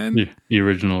recap, man. The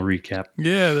original recap.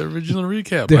 Yeah, the original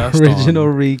recap.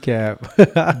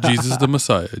 Recap. Jesus the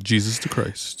Messiah, Jesus the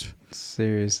Christ.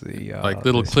 Seriously, y'all. Like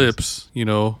little clips,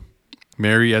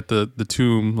 Mary at the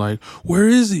tomb, like, where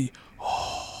is he?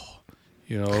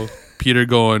 Oh, Peter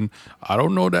going, I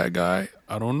don't know that guy.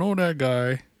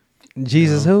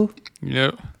 Jesus who?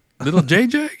 Yep. Little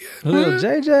JJ? Little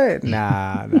JJ?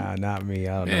 Nah, not me.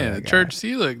 I don't know. Yeah, the church,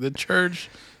 the church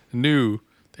knew.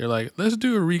 They're like, let's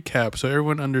do a recap so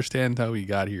everyone understands how we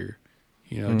got here.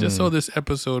 Just so this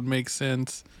episode makes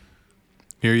sense.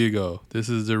 Here you go. This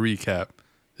is the recap.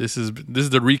 This is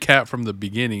the recap from the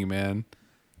beginning, man.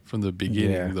 From the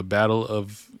beginning. Yeah. The battle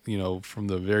of, from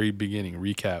the very beginning.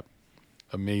 Recap.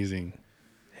 Amazing.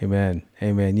 Amen.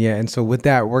 Yeah. And so with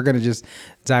that, we're going to just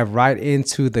dive right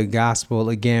into the gospel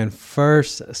again.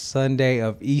 First Sunday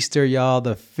of Easter, y'all,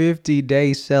 the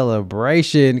 50-day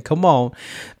celebration. Come on.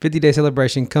 50-day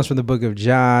celebration comes from the book of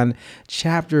John,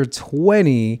 chapter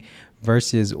 20,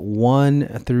 verses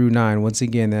 1 through 9. Once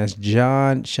again, that's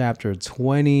John chapter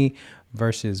 20,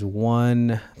 verses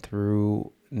 1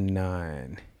 through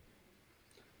 9.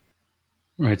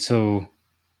 Right. So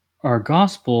our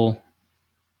gospel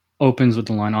opens with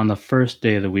the line, on the first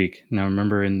day of the week. Now,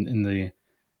 remember, in the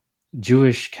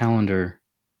Jewish calendar,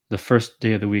 the first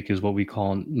day of the week is what we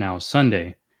call now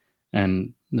Sunday.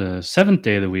 And the seventh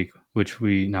day of the week, which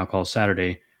we now call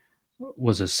Saturday,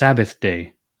 was a Sabbath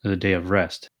day, the day of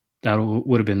rest. That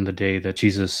would have been the day that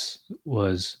Jesus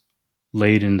was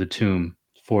laid in the tomb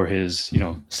for his,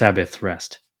 Sabbath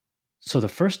rest. So the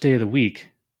first day of the week,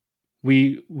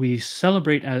 we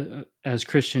celebrate as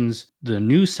Christians the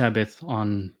new Sabbath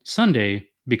on Sunday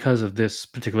because of this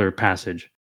particular passage,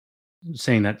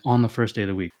 saying that on the first day of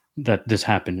the week that this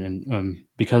happened, and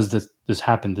because this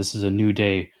happened, this is a new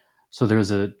day. So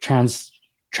there's a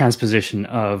transposition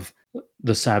of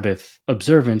the Sabbath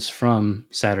observance from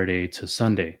Saturday to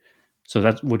Sunday.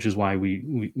 So which is why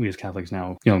we as Catholics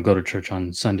now go to church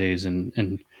on Sundays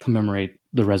and commemorate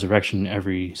the resurrection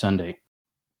every Sunday.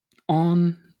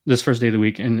 On this first day of the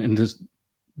week, and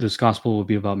this gospel will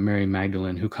be about Mary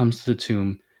Magdalene, who comes to the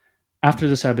tomb after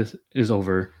the Sabbath is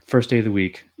over, first day of the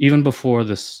week, even before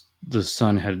the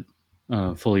sun had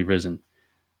fully risen.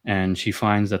 And she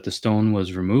finds that the stone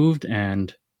was removed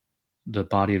and the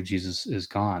body of Jesus is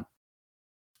gone.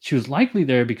 She was likely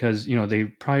there because, they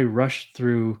probably rushed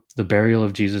through the burial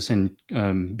of Jesus, and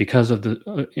because of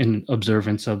in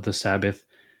observance of the Sabbath,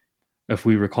 if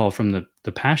we recall from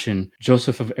the Passion,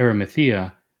 Joseph of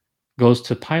Arimathea goes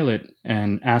to Pilate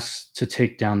and asks to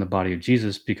take down the body of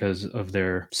Jesus because of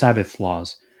their Sabbath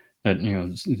laws, that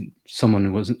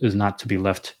someone is not to be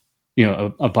left,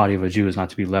 a body of a Jew is not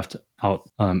to be left out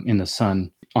in the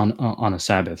sun on a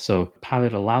Sabbath. So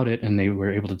Pilate allowed it, and they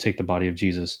were able to take the body of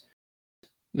Jesus.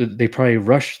 They probably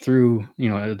rushed through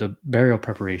the burial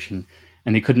preparation,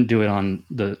 and they couldn't do it on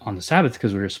the Sabbath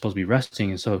because we were supposed to be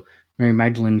resting. And so Mary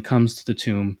Magdalene comes to the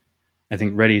tomb, I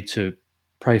think, ready to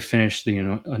probably finish the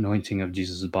anointing of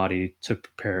Jesus' body to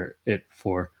prepare it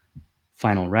for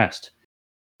final rest.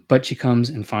 But she comes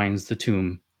and finds the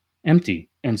tomb empty,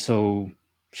 and so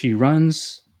she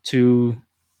runs to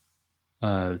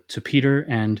Peter,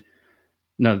 and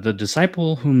now the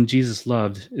disciple whom Jesus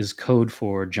loved is code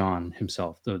for John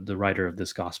himself, the writer of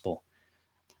this gospel.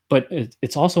 But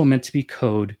it's also meant to be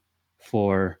code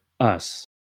for us.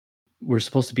 We're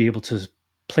supposed to be able to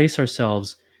place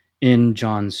ourselves in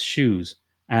John's shoes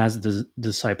as the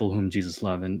disciple whom Jesus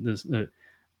loved. And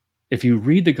if you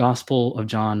read the Gospel of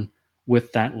John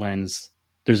with that lens,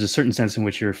 there's a certain sense in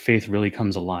which your faith really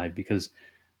comes alive, because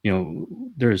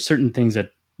there are certain things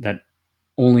that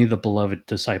only the beloved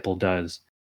disciple does.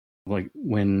 Like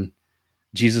when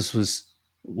Jesus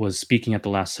was speaking at the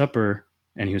Last Supper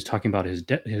and he was talking about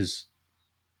his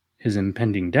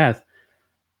impending death,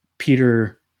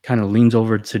 Peter kind of leans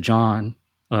over to John,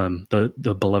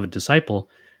 the beloved disciple,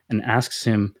 and asks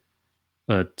him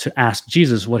to ask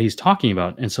Jesus what he's talking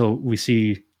about. And so we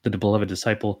see the beloved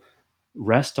disciple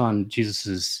rest on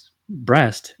Jesus's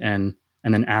breast and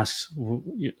then asks,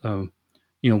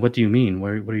 what do you mean?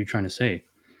 What are you trying to say?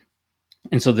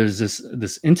 And so there's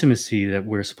this intimacy that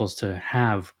we're supposed to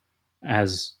have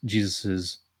as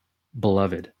Jesus's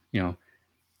beloved, and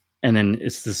then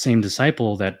it's the same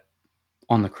disciple that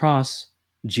on the cross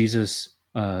Jesus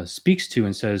speaks to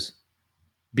and says,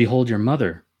 "Behold your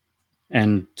mother,"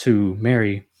 and to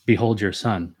Mary, "Behold your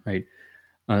son." Right.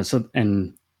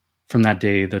 And from that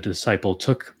day, the disciple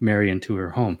took Mary into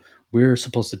her home. We're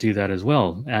supposed to do that as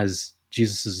well as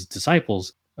Jesus's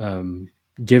disciples,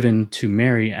 given to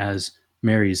Mary as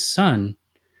Mary's son.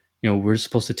 We're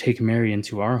supposed to take Mary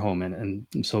into our home, and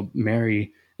so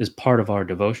Mary is part of our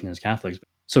devotion as Catholics.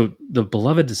 So the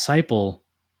beloved disciple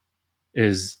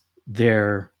is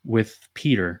there with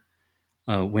Peter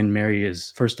when Mary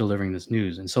is first delivering this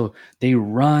news, and so they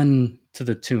run to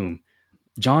the tomb.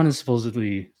 John is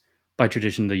supposedly, by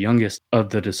tradition, the youngest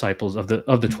of the disciples of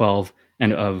the 12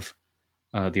 and of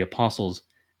the apostles,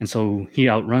 and so he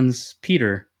outruns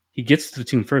Peter. He gets to the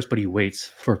tomb first, but he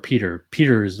waits for Peter.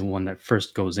 Peter is the one that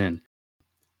first goes in.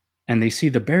 And they see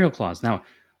the burial cloths. Now,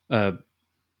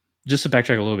 just to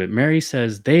backtrack a little bit, Mary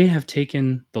says, "They have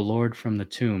taken the Lord from the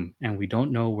tomb, and we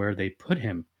don't know where they put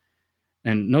him."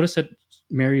 And notice that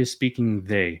Mary is speaking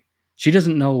they. She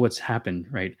doesn't know what's happened,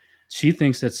 right? She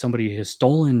thinks that somebody has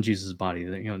stolen Jesus' body,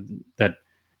 that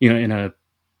in a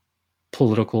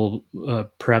political,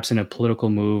 perhaps in a political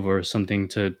move or something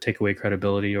to take away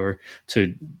credibility or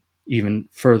to even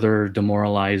further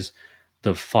demoralize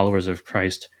the followers of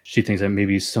Christ. She thinks that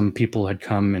maybe some people had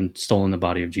come and stolen the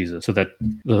body of Jesus so that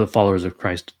the followers of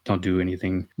Christ don't do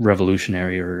anything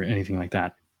revolutionary or anything like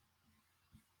that.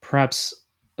 Perhaps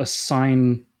a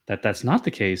sign that that's not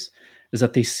the case is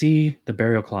that they see the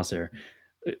burial cloths there.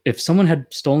 If someone had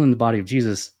stolen the body of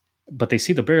Jesus, but they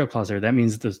see the burial cloths there, that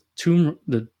means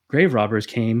the grave robbers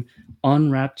came,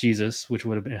 unwrapped Jesus, which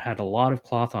would have had a lot of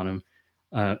cloth on him,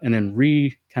 and then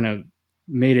kind of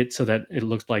made it so that it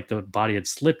looked like the body had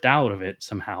slipped out of it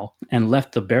somehow and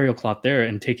left the burial cloth there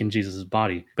and taken Jesus'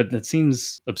 body. But that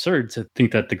seems absurd to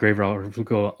think that the grave robbers would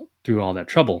go through all that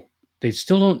trouble. They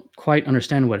still don't quite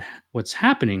understand what's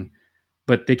happening,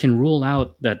 but they can rule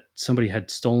out that somebody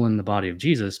had stolen the body of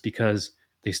Jesus because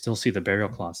they still see the burial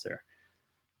cloths there.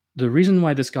 The reason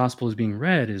why this gospel is being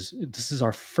read is this is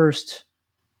our first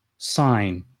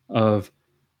sign of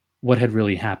what had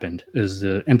really happened, is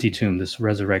the empty tomb, this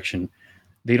resurrection.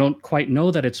 They don't quite know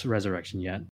that it's resurrection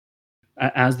yet.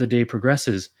 As the day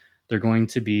progresses, they're going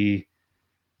to be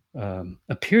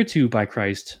appeared to by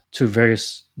Christ to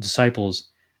various disciples,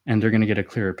 and they're going to get a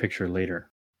clearer picture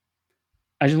later.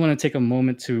 I just want to take a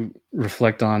moment to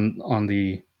reflect on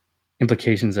the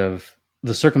implications of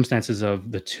the circumstances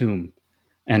of the tomb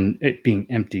and it being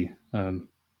empty.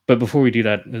 But before we do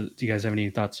that, do you guys have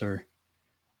any thoughts or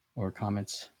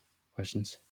comments,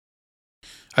 questions?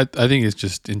 I think it's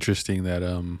just interesting that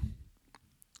on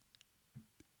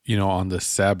the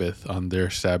Sabbath, on their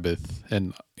Sabbath,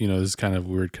 and this is kind of a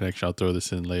weird connection. I'll throw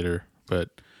this in later, but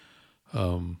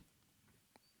that's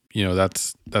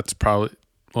probably,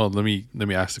 well, let me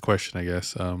ask the question, I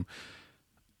guess.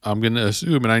 I'm gonna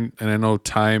assume, and I know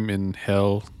time in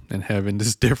hell and heaven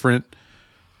is different.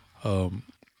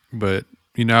 But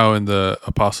you know, in the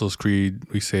Apostles' Creed,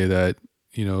 we say that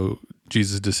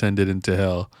Jesus descended into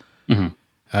hell. Mm-hmm.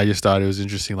 I just thought it was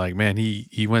interesting. Like, man,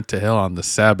 he went to hell on the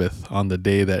Sabbath, on the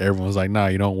day that everyone was like, "Nah,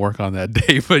 you don't work on that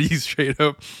day." But he straight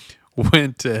up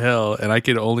went to hell, and I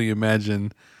could only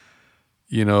imagine,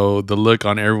 the look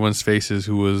on everyone's faces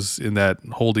who was in that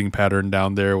holding pattern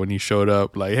down there when he showed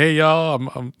up. Like, "Hey, y'all,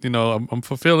 I'm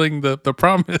fulfilling the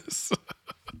promise."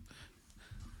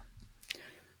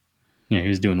 Yeah, he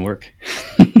was doing work.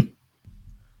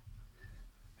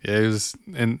 Yeah,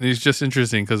 it's just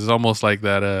interesting because it's almost like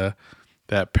that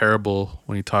parable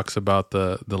when he talks about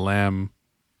the lamb,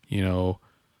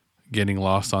 getting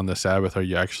lost on the Sabbath. Are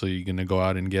you actually going to go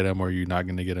out and get him, or are you not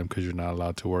going to get him because you're not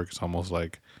allowed to work? It's almost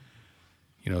like,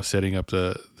 setting up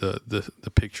the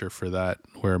picture for that,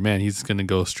 where, man, he's going to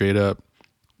go straight up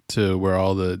to where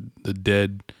all the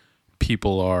dead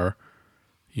people are,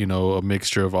 a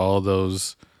mixture of all of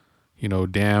those,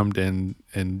 damned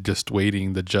and just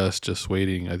waiting, the just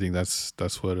waiting. I think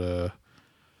that's what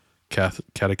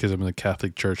Catechism of the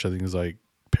Catholic Church, I think, is like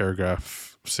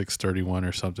paragraph 631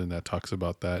 or something that talks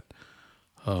about that.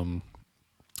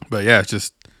 But yeah,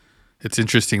 it's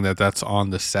interesting that that's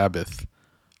on the Sabbath.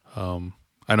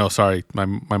 I know, sorry, my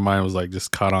mind was like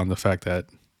just caught on the fact that,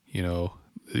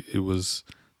 it was,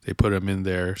 they put him in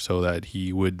there so that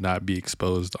he would not be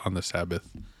exposed on the Sabbath.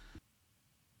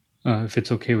 If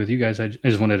it's okay with you guys, I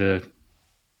just wanted to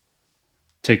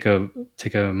take a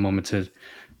moment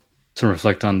to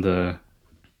reflect on the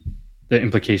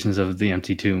implications of the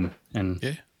empty tomb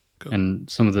and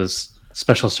some of the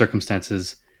special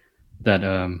circumstances that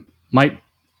might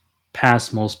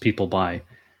pass most people by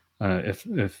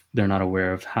if they're not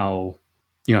aware of how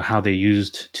they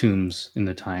used tombs in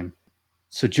the time.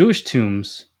 So Jewish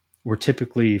tombs were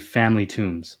typically family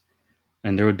tombs,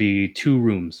 and there would be two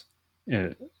rooms.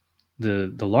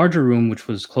 The larger room, which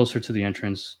was closer to the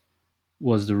entrance,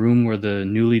 was the room where the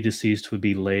newly deceased would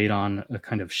be laid on a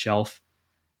kind of shelf.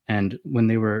 And when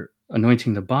they were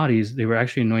anointing the bodies, they were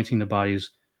actually anointing the bodies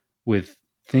with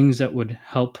things that would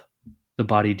help the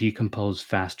body decompose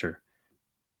faster.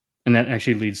 And that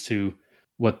actually leads to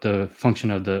what the function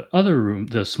of the other room,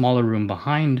 the smaller room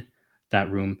behind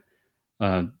that room,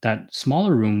 that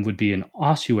smaller room would be an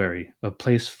ossuary, a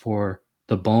place for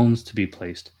the bones to be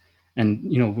placed.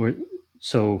 And,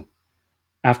 so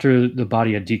after the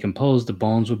body had decomposed, the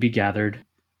bones would be gathered.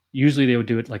 Usually they would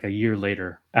do it like a year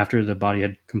later, after the body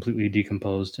had completely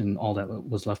decomposed and all that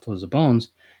was left was the bones.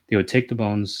 They would take the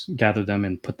bones, gather them,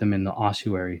 and put them in the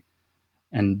ossuary.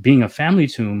 And being a family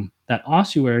tomb, that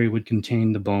ossuary would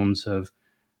contain the bones of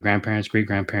grandparents,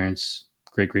 great-grandparents,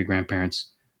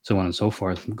 great-great-grandparents, so on and so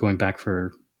forth, going back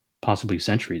for possibly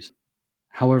centuries.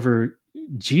 However,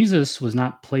 Jesus was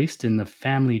not placed in the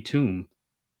family tomb.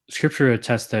 Scripture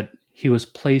attests that he was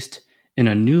placed in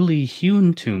a newly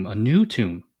hewn tomb, a new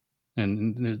tomb.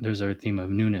 And there's our theme of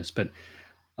newness. But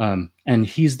and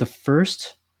he's the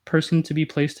first person to be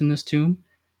placed in this tomb,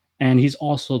 and he's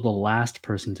also the last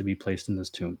person to be placed in this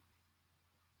tomb.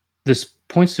 This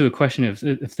points to a question of,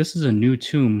 if this is a new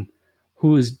tomb,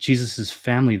 who is Jesus's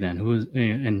family then? Who is,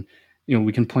 and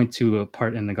we can point to a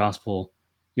part in the gospel,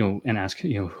 and ask,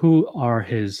 who are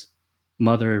his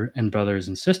mother and brothers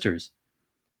and sisters?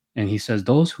 And he says,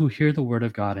 those who hear the word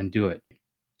of God and do it.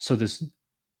 So this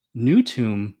new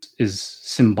tomb is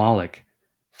symbolic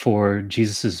for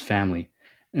Jesus's family,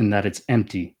 in that it's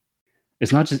empty.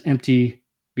 It's not just empty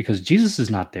because Jesus is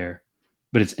not there,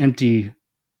 but it's empty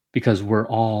because we're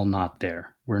all not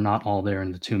there. We're not all there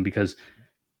in the tomb, because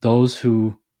those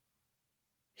who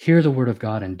hear the word of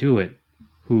God and do it,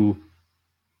 who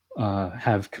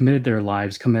have commended their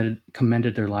lives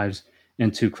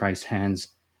into Christ's hands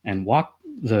and walk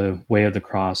the way of the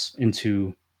cross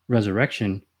into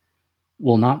resurrection,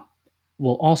 will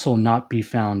also not be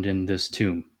found in this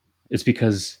tomb. It's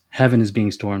because heaven is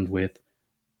being stormed with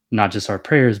not just our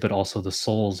prayers, but also the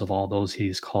souls of all those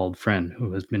he's called friend,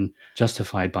 who has been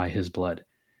justified by his blood.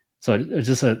 So I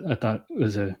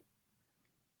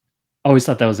always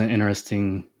thought that was an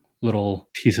interesting little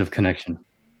piece of connection.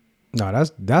 No,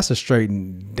 that's a straight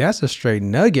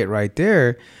nugget right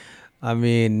there. I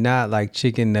mean, not like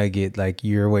chicken nugget like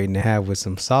you're waiting to have with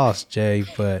some sauce, Jay,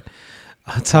 but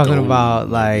I'm talking about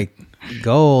like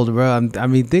gold, bro. I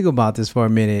mean, think about this for a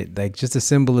minute, like just the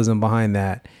symbolism behind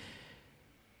that.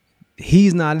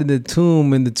 He's not in the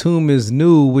tomb, and the tomb is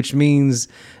new, which means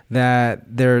that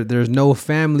there's no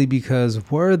family, because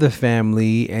we're the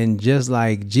family, and just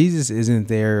like Jesus isn't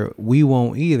there, we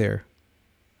won't either.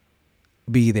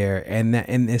 be there, and that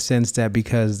in the sense that,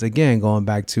 because again, going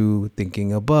back to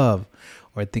thinking above,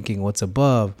 or thinking what's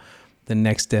above, the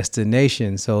next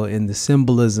destination. So in the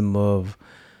symbolism of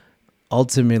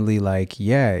ultimately, like,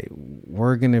 yeah,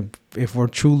 we're gonna, if we're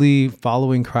truly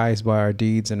following Christ by our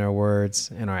deeds and our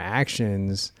words and our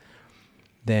actions,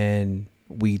 then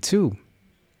we too,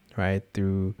 right,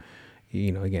 through,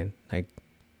 again, like,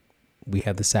 we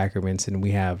have the sacraments and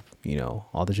we have,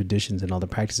 all the traditions and all the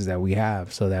practices that we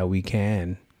have, so that we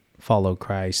can follow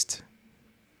Christ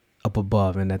up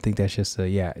above. And I think that's just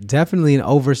definitely an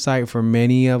oversight for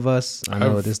many of us. I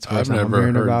know this I've never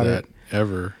heard about that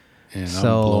ever. And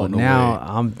so I'm blown now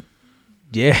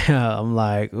away. I'm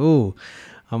like, ooh,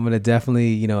 I'm going to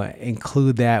definitely,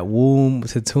 include that womb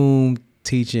to tomb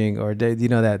teaching, or,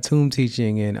 that tomb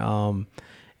teaching, and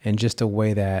just a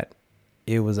way that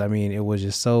it was, it was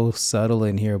just so subtle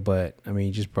in here, but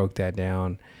you just broke that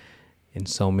down in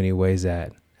so many ways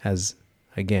that has,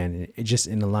 again, it just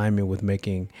in alignment with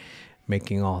making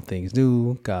all things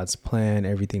new, God's plan,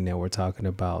 everything that we're talking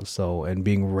about. So, and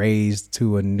being raised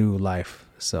to a new life.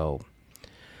 So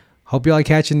hope y'all are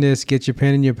catching this. Get your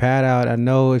pen and your pad out. I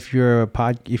know if you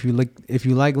like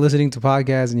listening to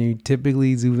podcasts and you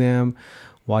typically do them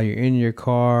while you're in your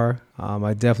car,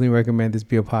 I definitely recommend this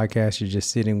be a podcast you're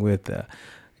just sitting with,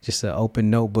 just an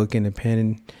open notebook and a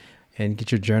pen, and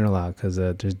get your journal out, because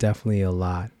there's definitely a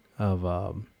lot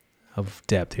of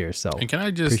depth here. So, and can I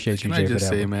just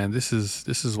say, man, this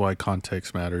is why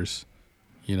context matters.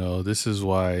 This is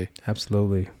why,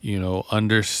 absolutely,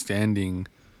 understanding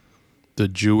the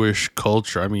Jewish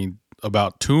culture,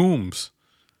 about tombs,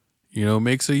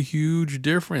 makes a huge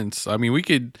difference.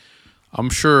 I'm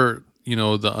sure,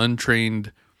 the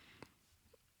untrained,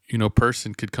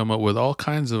 person could come up with all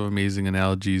kinds of amazing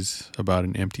analogies about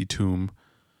an empty tomb,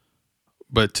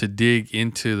 but to dig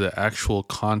into the actual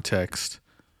context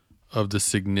of the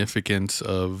significance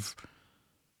of,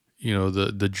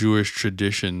 the Jewish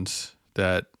traditions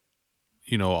that,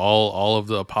 all of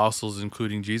the apostles,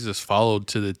 including Jesus, followed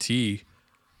to the T,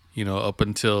 up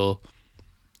until,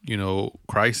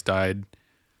 Christ died.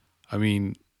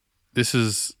 This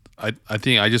is, I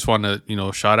think I just want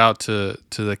to, shout out to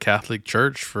the Catholic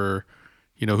Church for,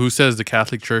 who says the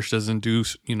Catholic Church doesn't do,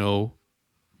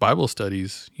 Bible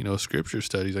studies, scripture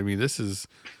studies. This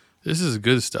is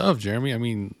good stuff, Jeremy.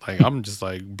 I'm just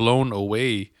like blown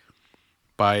away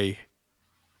by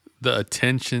the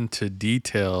attention to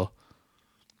detail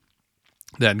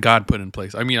that God put in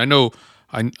place. I know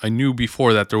I knew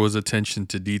before that there was attention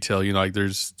to detail.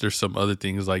 There's some other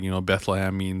things, like,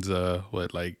 Bethlehem means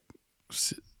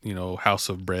house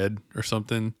of bread or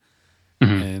something,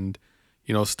 and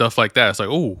stuff like that. It's like,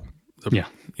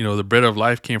 the bread of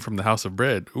life came from the house of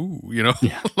bread. Ooh,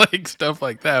 like stuff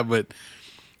like that. But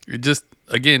it just,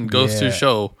 again, goes to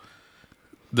show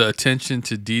the attention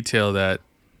to detail that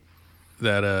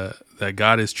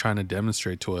God is trying to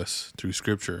demonstrate to us through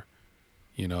Scripture.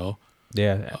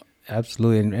 Yeah,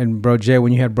 absolutely. And bro, Jay,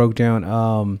 when you had broke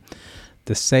down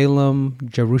the Salem,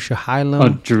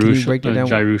 Jerusalem,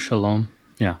 Jerusalem,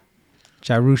 yeah,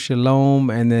 Jerusalem,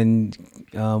 and then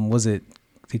was it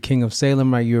the King of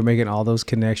Salem? Right, you were making all those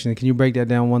connections. Can you break that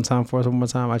down one time for us? One more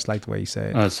time. I just like the way you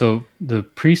say it. So the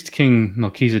priest king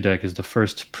Melchizedek is the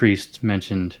first priest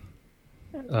mentioned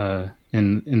in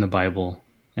the Bible,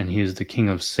 and he is the king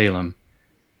of Salem.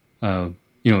 But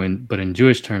in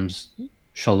Jewish terms,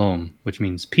 Shalom, which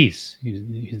means peace.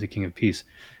 He's the king of peace.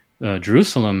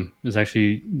 Jerusalem is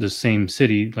actually the same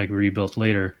city, like rebuilt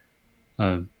later,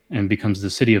 and becomes the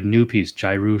city of new peace,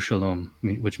 Jerusalem,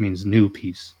 which means new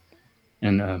peace.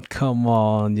 And come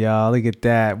on, y'all, look at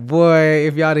that, boy!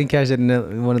 If y'all didn't catch it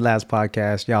in one of the last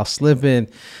podcasts, y'all slipping.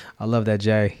 I love that,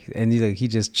 Jay, and he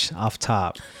just off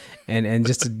top. And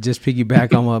just to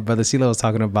piggyback on what Brother CeeLo was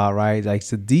talking about, right? Like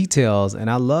the details. And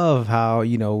I love how,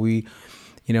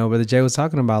 Brother Jay was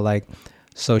talking about, like,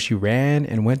 so she ran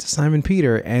and went to Simon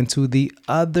Peter and to the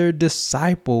other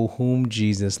disciple whom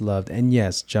Jesus loved. And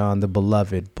yes, John the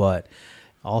beloved, but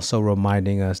also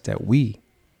reminding us that we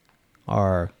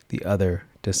are the other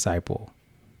disciple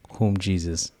whom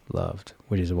Jesus loved,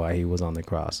 which is why he was on the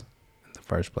cross in the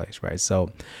first place, right?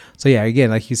 So yeah, again,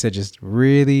 like you said, just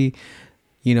really,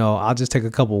 I'll just take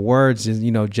a couple words,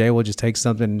 and, Jay will just take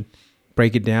something,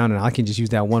 break it down, and I can just use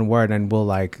that one word, and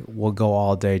we'll go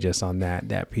all day just on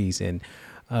that piece. And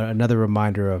another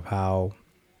reminder of how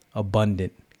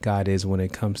abundant God is when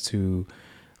it comes to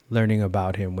learning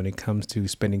about him, when it comes to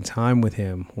spending time with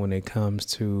him, when it comes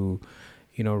to,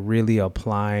 really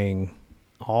applying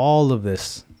all of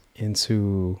this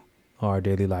into our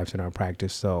daily lives and our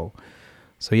practice. So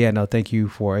yeah, no, thank you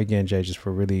for, again, Jay, just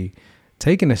for really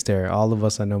taken us there. All of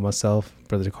us, I know myself,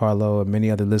 Brother Carlo, and many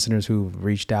other listeners who've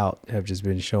reached out have just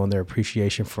been showing their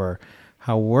appreciation for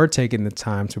how we're taking the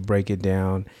time to break it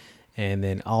down, and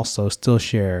then also still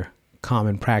share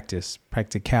common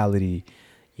practicality,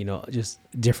 just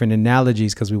different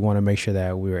analogies, because we want to make sure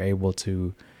that we're able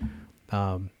to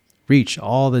reach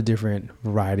all the different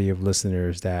variety of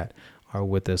listeners that are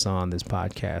with us on this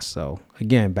podcast. So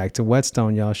again, back to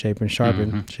Whetstone, y'all. Shape and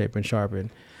sharpen, shape and sharpen.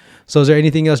 So is there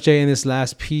anything else, Jay, in this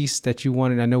last piece that you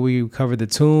wanted? I know we covered the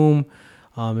tomb.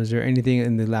 Is there anything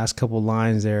in the last couple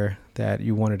lines there that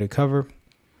you wanted to cover?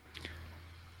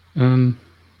 No,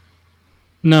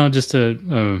 just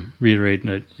to reiterate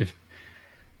that if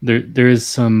there is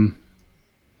some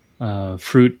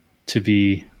fruit to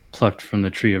be plucked from the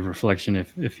tree of reflection,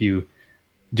 if you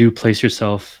do place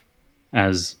yourself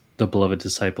as the beloved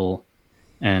disciple,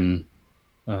 and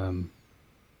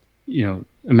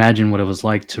imagine what it was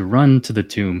like to run to the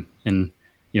tomb and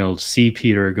see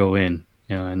Peter go in,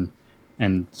 and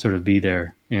sort of be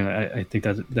there. I think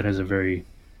that is a very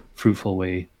fruitful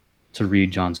way to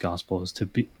read John's gospel, is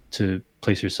to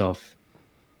place yourself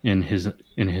in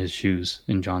his shoes,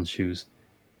 in John's shoes.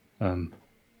 And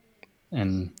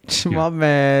my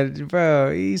man,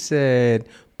 bro, he said,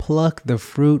 pluck the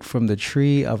fruit from the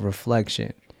tree of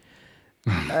reflection.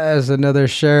 That's another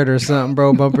shirt or something,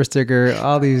 bro. Bumper sticker,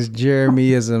 all these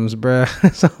Jeremyisms, bro.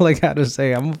 That's all I got to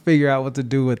say. I'm going to figure out what to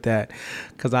do with that,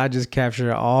 because I just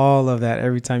capture all of that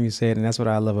every time you say it. And that's what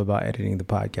I love about editing the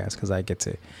podcast, because I get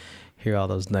to hear all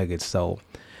those nuggets. So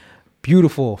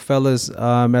beautiful, fellas.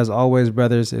 As always,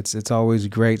 brothers, it's always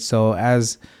great. So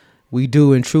as we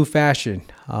do in true fashion,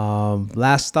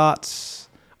 last thoughts,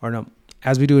 or no,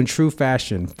 as we do in true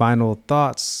fashion, final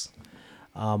thoughts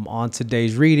on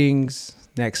today's readings,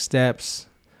 next steps.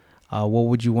 What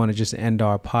would you want to just end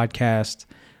our podcast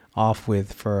off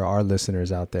with for our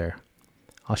listeners out there?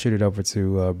 I'll shoot it over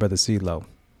to Brother CeeLo.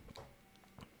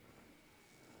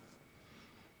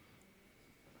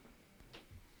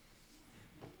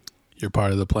 You're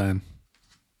part of the plan.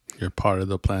 You're part of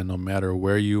the plan no matter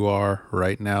where you are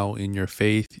right now in your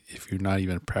faith. If you're not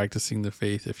even practicing the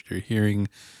faith, if you're hearing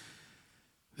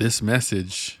this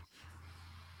message,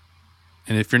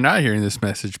 and if you're not hearing this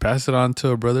message, pass it on to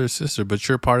a brother or sister, but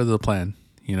you're part of the plan.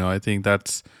 I think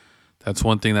that's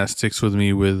one thing that sticks with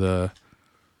me with,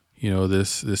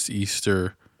 this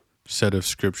Easter set of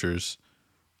scriptures,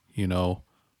 from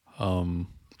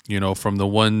the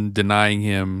one denying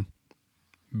him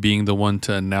being the one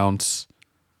to announce,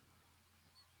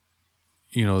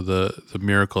 the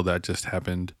miracle that just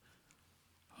happened.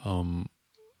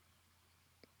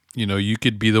 You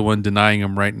could be the one denying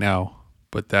him right now,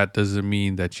 but that doesn't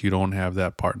mean that you don't have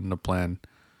that part in the plan.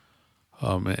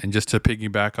 And just to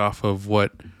piggyback off of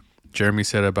what Jeremy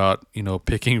said about,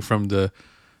 picking from the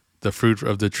fruit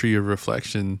of the tree of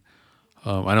reflection.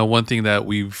 I know one thing that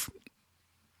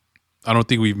I don't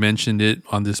think we've mentioned it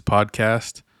on this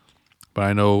podcast, but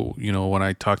I know, when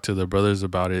I talk to the brothers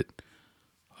about it,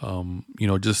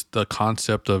 just the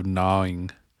concept of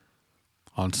gnawing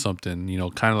on something,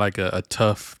 kind of like a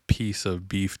tough piece of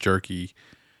beef jerky.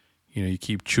 You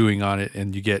keep chewing on it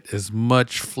and you get as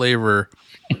much flavor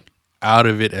out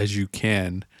of it as you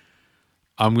can.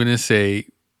 I'm going to say,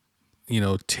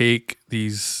 take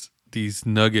these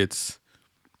nuggets,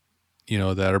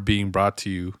 that are being brought to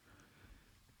you,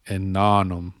 and gnaw on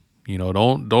them.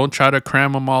 Don't try to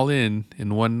cram them all in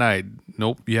one night.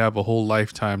 Nope. You have a whole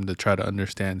lifetime to try to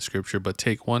understand scripture, but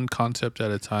take one concept at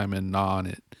a time and gnaw on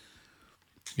it,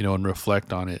 and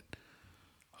reflect on it.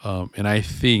 And I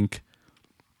think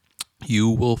you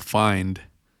will find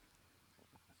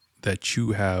that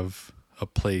you have a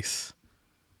place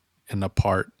and a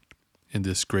part in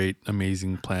this great,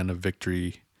 amazing plan of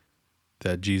victory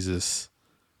that Jesus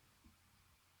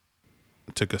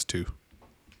took us to.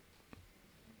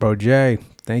 Bro Jay,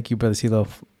 thank you, Brother CeeLo.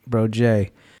 Bro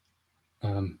Jay.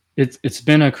 It's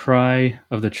been a cry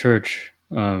of the church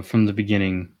from the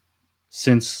beginning,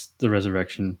 since the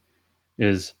resurrection,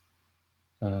 is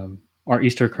our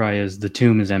Easter cry is the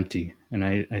tomb is empty. And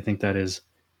I think that is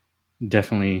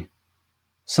definitely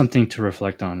something to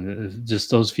reflect on, just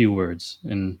those few words,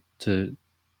 and to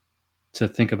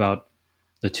think about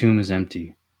the tomb is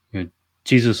empty.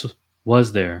 Jesus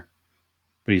was there,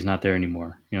 but he's not there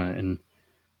anymore. And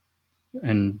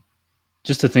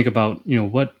just to think about,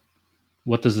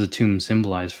 what does the tomb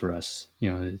symbolize for us?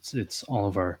 It's all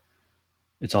of our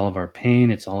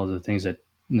pain. It's all of the things that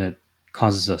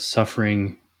causes us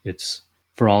suffering. It's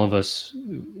for all of us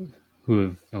who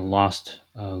have lost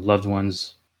loved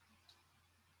ones.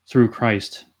 Through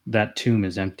Christ, that tomb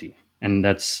is empty, and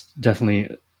that's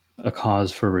definitely a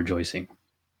cause for rejoicing.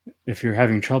 if you're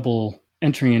having trouble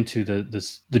entering into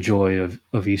the joy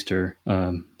of Easter,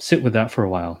 sit with that for a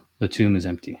while. The tomb is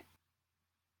empty.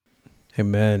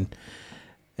 Amen.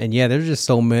 And yeah, there's just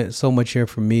so much here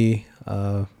for me,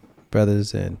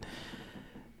 brothers and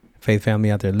faith family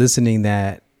out there listening,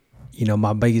 that, you know,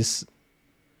 my biggest,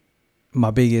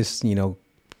 you know,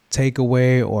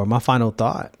 takeaway or my final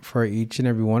thought for each and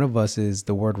every one of us is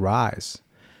the word rise.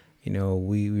 You know,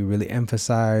 we really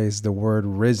emphasize the word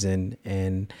risen,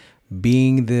 and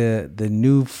being the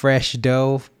new fresh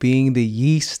dough, being the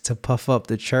yeast to puff up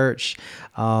the church,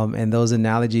 and those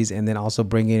analogies, and then also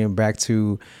bringing it back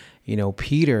to, you know,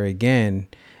 Peter again,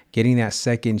 getting that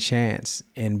second chance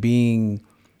and being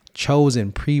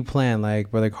chosen, pre-planned,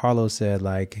 like Brother Carlos said,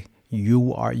 like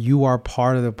you are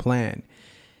part of the plan.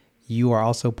 You are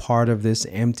also part of this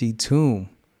empty tomb,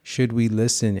 should we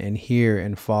listen and hear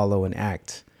and follow and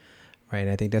act, right? And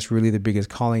I think that's really the biggest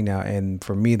calling now. And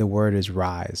for me, the word is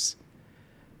rise.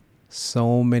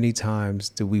 So many times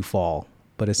do we fall,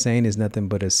 but a saint is nothing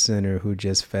but a sinner who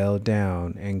just fell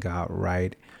down and got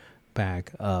right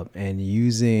back up, and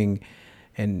using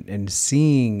and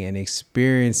seeing and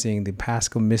experiencing the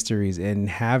Paschal mysteries, and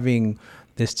having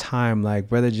this time, like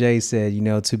Brother Jay said, you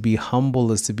know, to be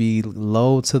humble is to be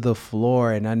low to the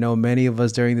floor. And I know many of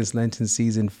us during this Lenten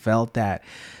season felt that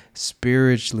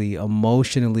spiritually,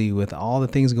 emotionally, with all the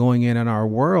things going in our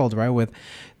world, right? With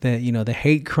the, you know, the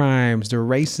hate crimes, the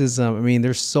racism. I mean,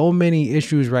 there's so many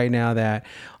issues right now that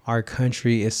our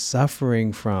country is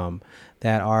suffering from,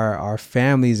 that our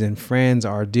families and friends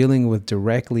are dealing with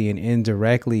directly and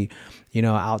indirectly, you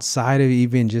know, outside of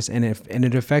even just, and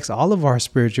it affects all of our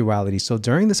spirituality. So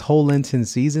during this whole Lenten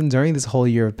season, during this whole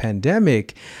year of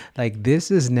pandemic, like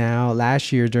this is now,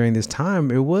 last year during this time,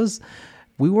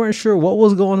 we weren't sure what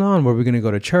was going on. Were we going to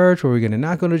go to church? Were we going to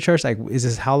not go to church? Like,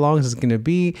 how long is this going to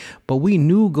be? But we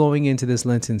knew going into this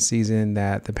Lenten season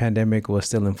that the pandemic was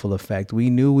still in full effect. We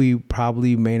knew we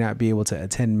probably may not be able to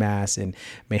attend mass and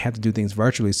may have to do things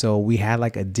virtually. So we had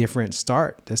like a different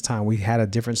start this time. We had a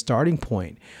different starting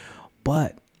point.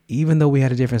 But even though we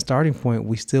had a different starting point,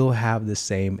 we still have the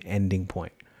same ending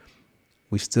point.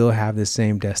 We still have the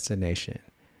same destination,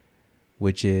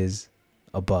 which is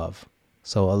above.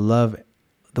 So I love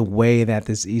the way that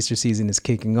this Easter season is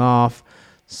kicking off.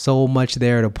 So much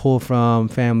there to pull from,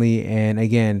 family. And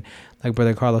again, like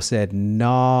Brother Carlos said,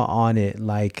 gnaw on it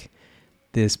like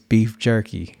this beef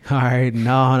jerky. All right,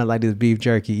 gnaw on it like this beef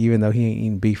jerky, even though he ain't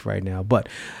eating beef right now. But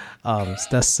that's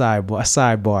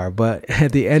sidebar. But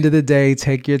at the end of the day,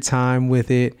 take your time with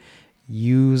it.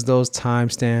 Use those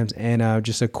timestamps. And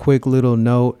just a quick little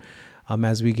note,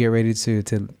 as we get ready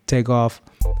to take off,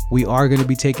 we are going to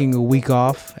be taking a week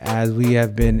off, as we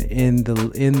have been in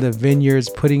the vineyards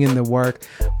putting in the work.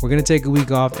 We're going to take a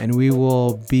week off, and we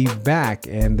will be back,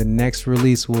 and the next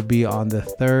release will be on the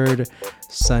third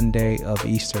Sunday of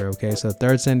Easter. Okay, so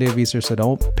third Sunday of Easter. So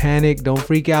don't panic, don't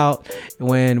freak out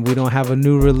when we don't have a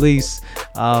new release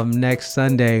next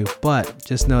Sunday, but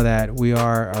just know that we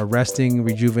are resting,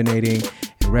 rejuvenating,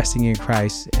 and resting in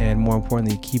Christ, and more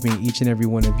importantly, keeping each and every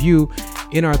one of you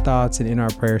in our thoughts and in our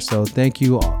prayers. So thank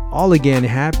you all again.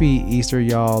 Happy Easter,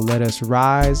 y'all. Let us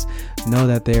rise. Know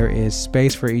that there is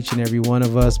space for each and every one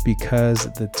of us, because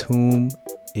the tomb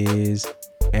is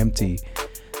empty.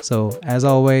 So as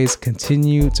always,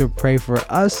 continue to pray for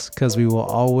us, because we will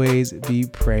always be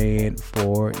praying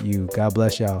for you. God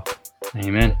bless y'all.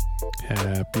 Amen.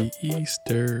 Happy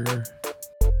Easter.